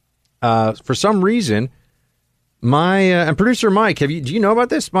 For some reason, and producer Mike, do you know about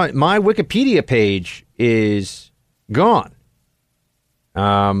this? My Wikipedia page is gone.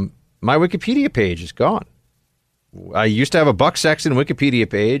 My Wikipedia page is gone. I used to have a Buck Sexton Wikipedia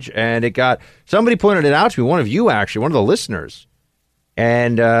page, and somebody pointed it out to me, one of you actually, one of the listeners.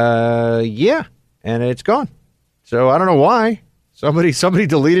 And and it's gone. So I don't know why. Somebody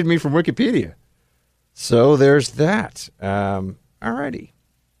deleted me from Wikipedia. So there's that. Alrighty.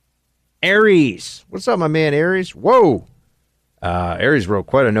 Aries. What's up, my man, Aries? Whoa. Aries wrote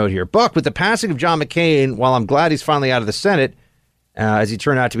quite a note here. Buck, with the passing of John McCain, while I'm glad he's finally out of the Senate, as he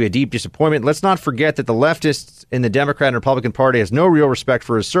turned out to be a deep disappointment, let's not forget that the leftists in the Democrat and Republican Party has no real respect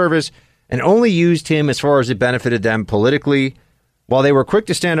for his service and only used him as far as it benefited them politically. While they were quick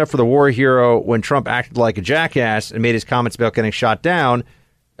to stand up for the war hero when Trump acted like a jackass and made his comments about getting shot down,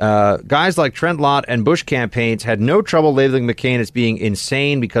 guys like Trent Lott and Bush campaigns had no trouble labeling McCain as being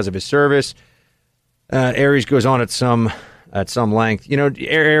insane because of his service. Aries goes on at some length.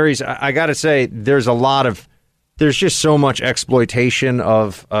 Aries, I got to say, there's just so much exploitation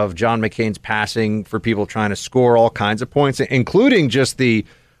of John McCain's passing for people trying to score all kinds of points, including just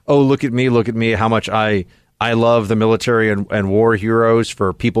look at me, how much I love the military and war heroes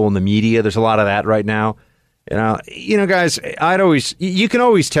for people in the media. There's a lot of that right now. Guys, you can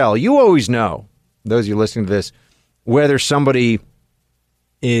always tell. You always know, those of you listening to this, whether somebody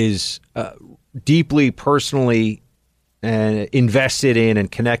is deeply, personally invested in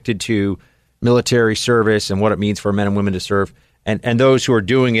and connected to military service and what it means for men and women to serve, and those who are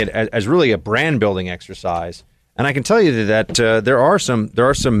doing it as really a brand building exercise. And I can tell you that there are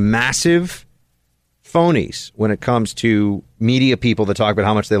some massive phonies when it comes to media people that talk about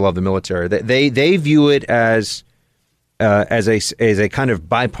how much they love the military. They view it as a kind of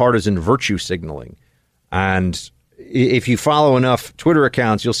bipartisan virtue signaling. And if you follow enough Twitter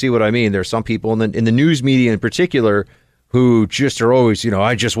accounts, you'll see what I mean. There are some people in the news media in particular who just are always,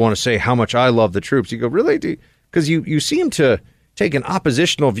 I just want to say how much I love the troops. You go, really? Because you seem to take an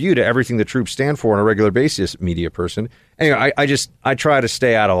oppositional view to everything the troops stand for on a regular basis, media person. Anyway, I try to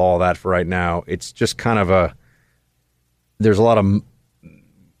stay out of all that for right now. It's just kind of there's a lot of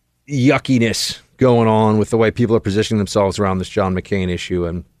yuckiness going on with the way people are positioning themselves around this John McCain issue.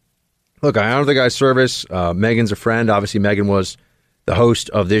 And look, I honor the guy's service. Megan's a friend. Obviously, Megan was the host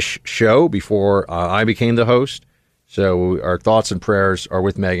of this show before I became the host. So our thoughts and prayers are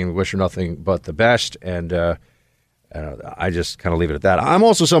with Megan. We wish her nothing but the best. And I just kind of leave it at that. I'm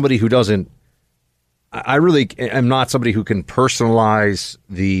also somebody who I really am not somebody who can personalize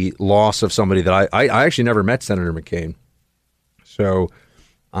the loss of somebody that I actually never met Senator McCain. So,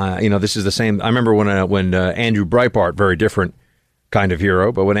 this is the same. I remember when Andrew Breitbart, very different kind of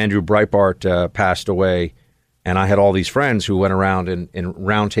hero, but when Andrew Breitbart passed away, and I had all these friends who went around in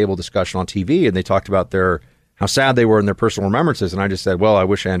roundtable discussion on TV, and they talked about how sad they were in their personal remembrances, and I just said, well, I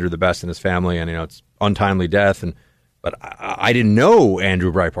wish Andrew the best in his family, and it's untimely death, but I didn't know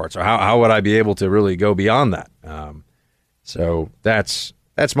Andrew Breitbart, so how would I be able to really go beyond that? So that's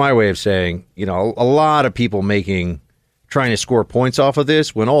my way of saying, a lot of people trying to score points off of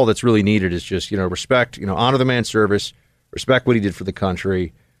this when all that's really needed is just, respect, honor the man's service, respect what he did for the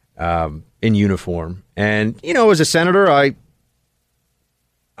country in uniform. And, as a senator, I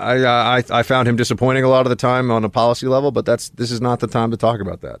found him disappointing a lot of the time on a policy level, but this is not the time to talk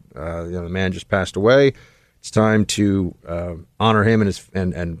about that. The man just passed away. It's time to honor him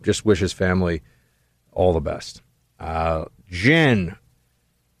and just wish his family all the best. Jen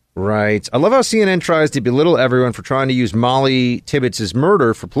writes, I love how CNN tries to belittle everyone for trying to use Molly Tibbetts'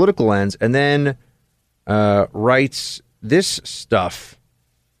 murder for political ends, and then writes this stuff.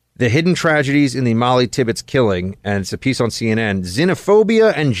 The hidden tragedies in the Molly Tibbetts killing, and it's a piece on CNN.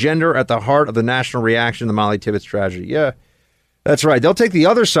 Xenophobia and gender at the heart of the national reaction to the Molly Tibbetts tragedy. Yeah, that's right. They'll take the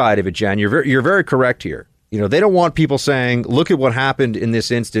other side of it, Jen. You're very correct here. They don't want people saying, look at what happened in this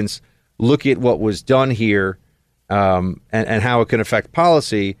instance. Look at what was done here and how it can affect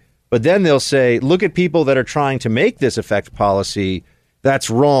policy. But then they'll say, look at people that are trying to make this affect policy. That's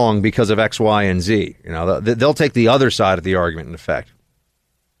wrong because of X, Y, and Z. They'll take the other side of the argument in effect.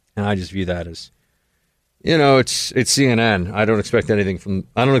 And I just view that as, it's CNN. I don't expect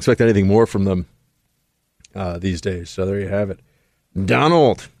anything more from them these days. So there you have it.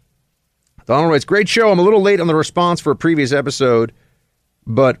 Donald writes, great show. I'm a little late on the response for a previous episode,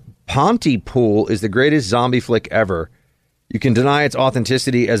 but Pontypool is the greatest zombie flick ever. You can deny its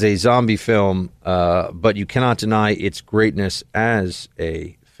authenticity as a zombie film, but you cannot deny its greatness as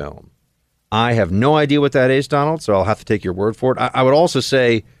a film. I have no idea what that is, Donald, so I'll have to take your word for it. I would also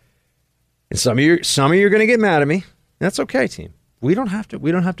say, and some of you are going to get mad at me. That's okay, team. We don't have to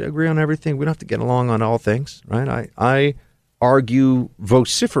agree on everything. We don't have to get along on all things, right? I argue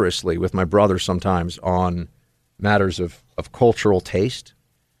vociferously with my brother sometimes on matters of cultural taste,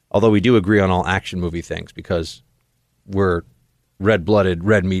 although we do agree on all action movie things because we're red-blooded,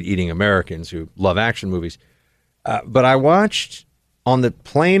 red meat-eating Americans who love action movies. But I watched on the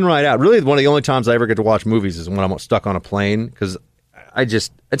plane ride out. Really, one of the only times I ever get to watch movies is when I'm stuck on a plane because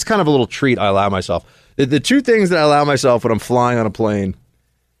it's kind of a little treat I allow myself. The two things that I allow myself when I'm flying on a plane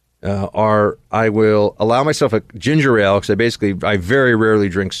are I will allow myself a ginger ale because I very rarely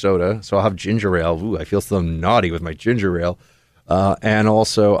drink soda, so I'll have ginger ale. Ooh, I feel so naughty with my ginger ale. And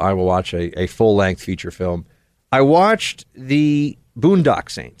also I will watch a full-length feature film. I watched the Boondock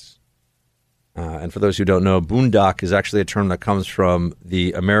Saints. And for those who don't know, boondock is actually a term that comes from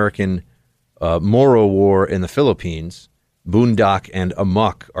the American Moro War in the Philippines. Boondock and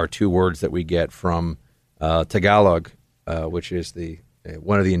amok are two words that we get from Tagalog, which is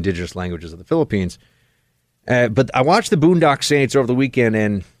one of the indigenous languages of the Philippines. But I watched the Boondock Saints over the weekend,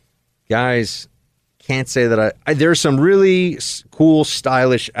 and guys, can't say that there's some really cool,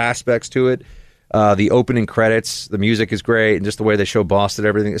 stylish aspects to it. The opening credits, the music is great, and just the way they show Boston and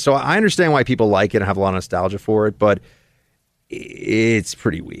everything. So I understand why people like it and have a lot of nostalgia for it, but it's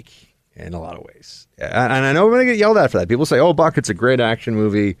pretty weak in a lot of ways. And I know we're going to get yelled at for that. People say, oh, Buck, it's a great action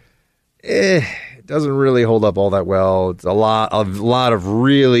movie. It doesn't really hold up all that well. It's a lot of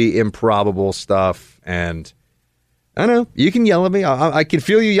really improbable stuff. And I don't know, you can yell at me. I can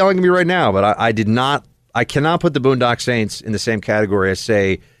feel you yelling at me right now, but I did not I cannot put the Boondock Saints in the same category as,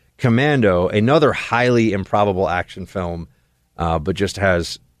 say, Commando, another highly improbable action film, but just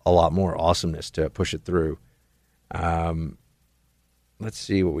has a lot more awesomeness to push it through. Let's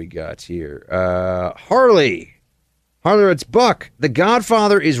see what we got here. Harley writes, Buck, The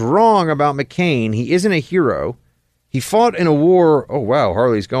Godfather is wrong about McCain. He isn't a hero. He fought in a war. Oh, wow,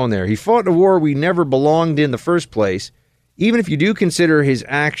 Harley's going there. He fought in a war we never belonged in the first place. Even if you do consider his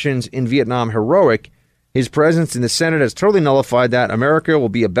actions in Vietnam heroic, his presence in the Senate has totally nullified that. America will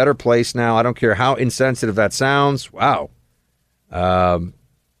be a better place now. I don't care how insensitive that sounds. Wow.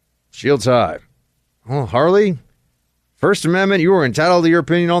 Shields high. Well, Harley, First Amendment, you are entitled to your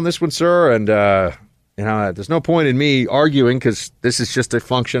opinion on this one, sir. And, there's no point in me arguing because this is just a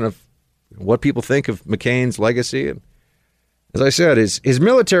function of what people think of McCain's legacy. And as I said, his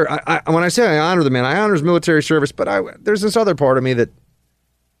military, when I say I honor the man, I honor his military service, but there's this other part of me that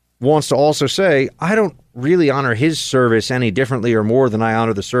wants to also say I don't really honor his service any differently or more than I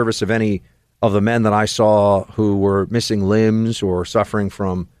honor the service of any of the men that I saw who were missing limbs or suffering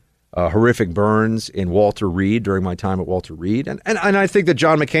from horrific burns in Walter Reed during my time at Walter Reed. And I think that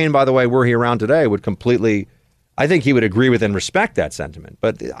John McCain, by the way, were he around today, would completely, I think he would agree with and respect that sentiment.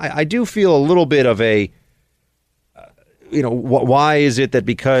 But I do feel a little bit of a, why is it that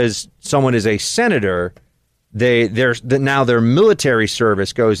because someone is a senator, now their military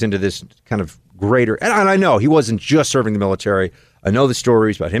service goes into this kind of greater, and I know he wasn't just serving the military. I know the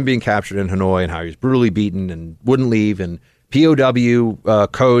stories about him being captured in Hanoi and how he was brutally beaten and wouldn't leave, and POW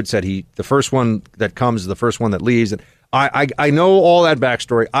code said the first one that comes is the first one that leaves. And I know all that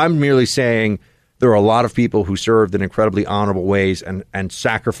backstory. I'm merely saying there are a lot of people who served in incredibly honorable ways and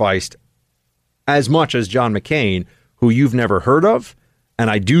sacrificed as much as John McCain, who you've never heard of. And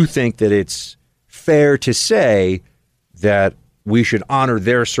I do think that it's fair to say that we should honor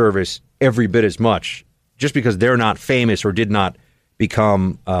their service every bit as much. Just because they're not famous or did not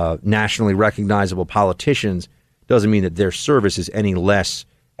become nationally recognizable politicians doesn't mean that their service is any less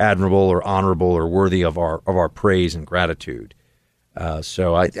admirable or honorable or worthy of our praise and gratitude.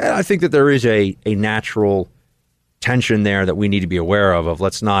 So I think that there is a natural tension there that we need to be aware of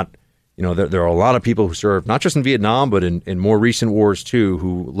let's not, there are a lot of people who served, not just in Vietnam, but in more recent wars too,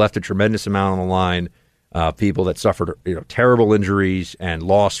 who left a tremendous amount on the line, people that suffered terrible injuries and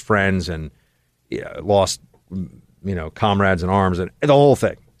lost friends and lost comrades in arms and the whole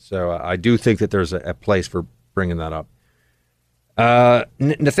thing. So I do think that there's a place for bringing that up.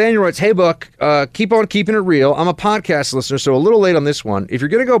 Nathaniel writes, hey, Buck, keep on keeping it real. I'm a podcast listener, so a little late on this one. If you're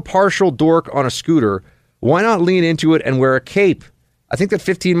going to go partial dork on a scooter, why not lean into it and wear a cape? I think that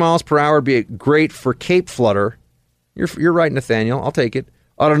 15 miles per hour would be great for cape flutter. You're right, Nathaniel. I'll take it.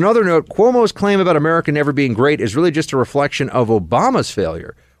 On another note, Cuomo's claim about America never being great is really just a reflection of Obama's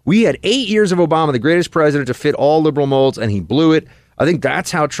failure. We had 8 years of Obama, the greatest president to fit all liberal molds, and he blew it. I think that's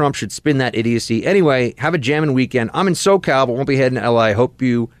how Trump should spin that idiocy. Anyway, have a jamming weekend. I'm in SoCal, but won't be heading to LA. Hope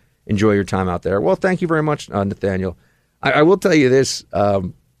you enjoy your time out there. Well, thank you very much, Nathaniel. I will tell you this.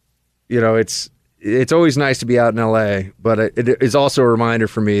 It's always nice to be out in LA, but it is also a reminder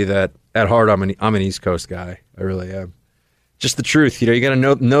for me that at heart I'm an East Coast guy. I really am. Just the truth. You got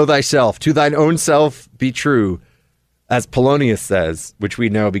to know thyself. To thine own self be true, as Polonius says, which we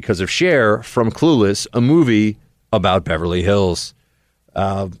know because of Cher from Clueless, a movie about Beverly Hills.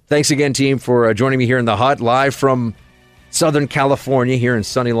 Thanks again, team, for joining me here in the hut, live from Southern California, here in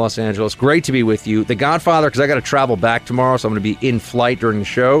sunny Los Angeles. Great to be with you. The Godfather, because I got to travel back tomorrow, so I'm going to be in flight during the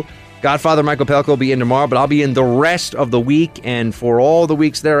show. Godfather Michael Pelko will be in tomorrow, but I'll be in the rest of the week and for all the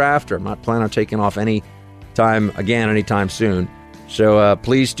weeks thereafter. I'm not planning on taking off anytime soon. So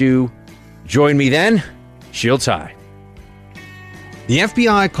please do join me then. Shields high. The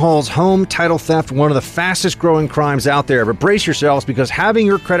FBI calls home title theft one of the fastest growing crimes out there, but brace yourselves because having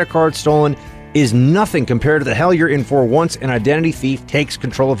your credit card stolen is nothing compared to the hell you're in for once an identity thief takes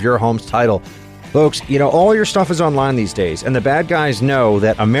control of your home's title. Folks, all your stuff is online these days, and the bad guys know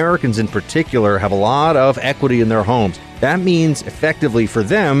that Americans in particular have a lot of equity in their homes. That means, effectively, for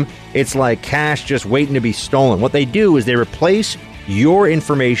them, it's like cash just waiting to be stolen. What they do is they replace your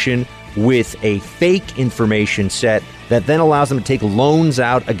information with a fake information set that then allows them to take loans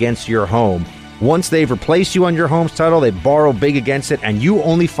out against your home. Once they've replaced you on your home's title, they borrow big against it, and you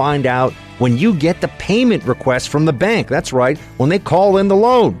only find out when you get the payment request from the bank. That's right, when they call in the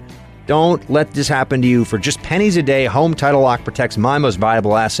loan. Don't let this happen to you. For just pennies a day, Home Title Lock protects my most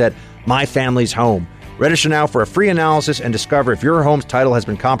valuable asset, my family's home. Register now for a free analysis and discover if your home's title has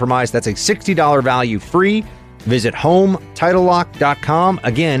been compromised. That's a $60 value free. Visit HomeTitleLock.com.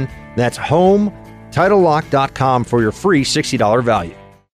 Again, that's HomeTitleLock.com for your free $60 value.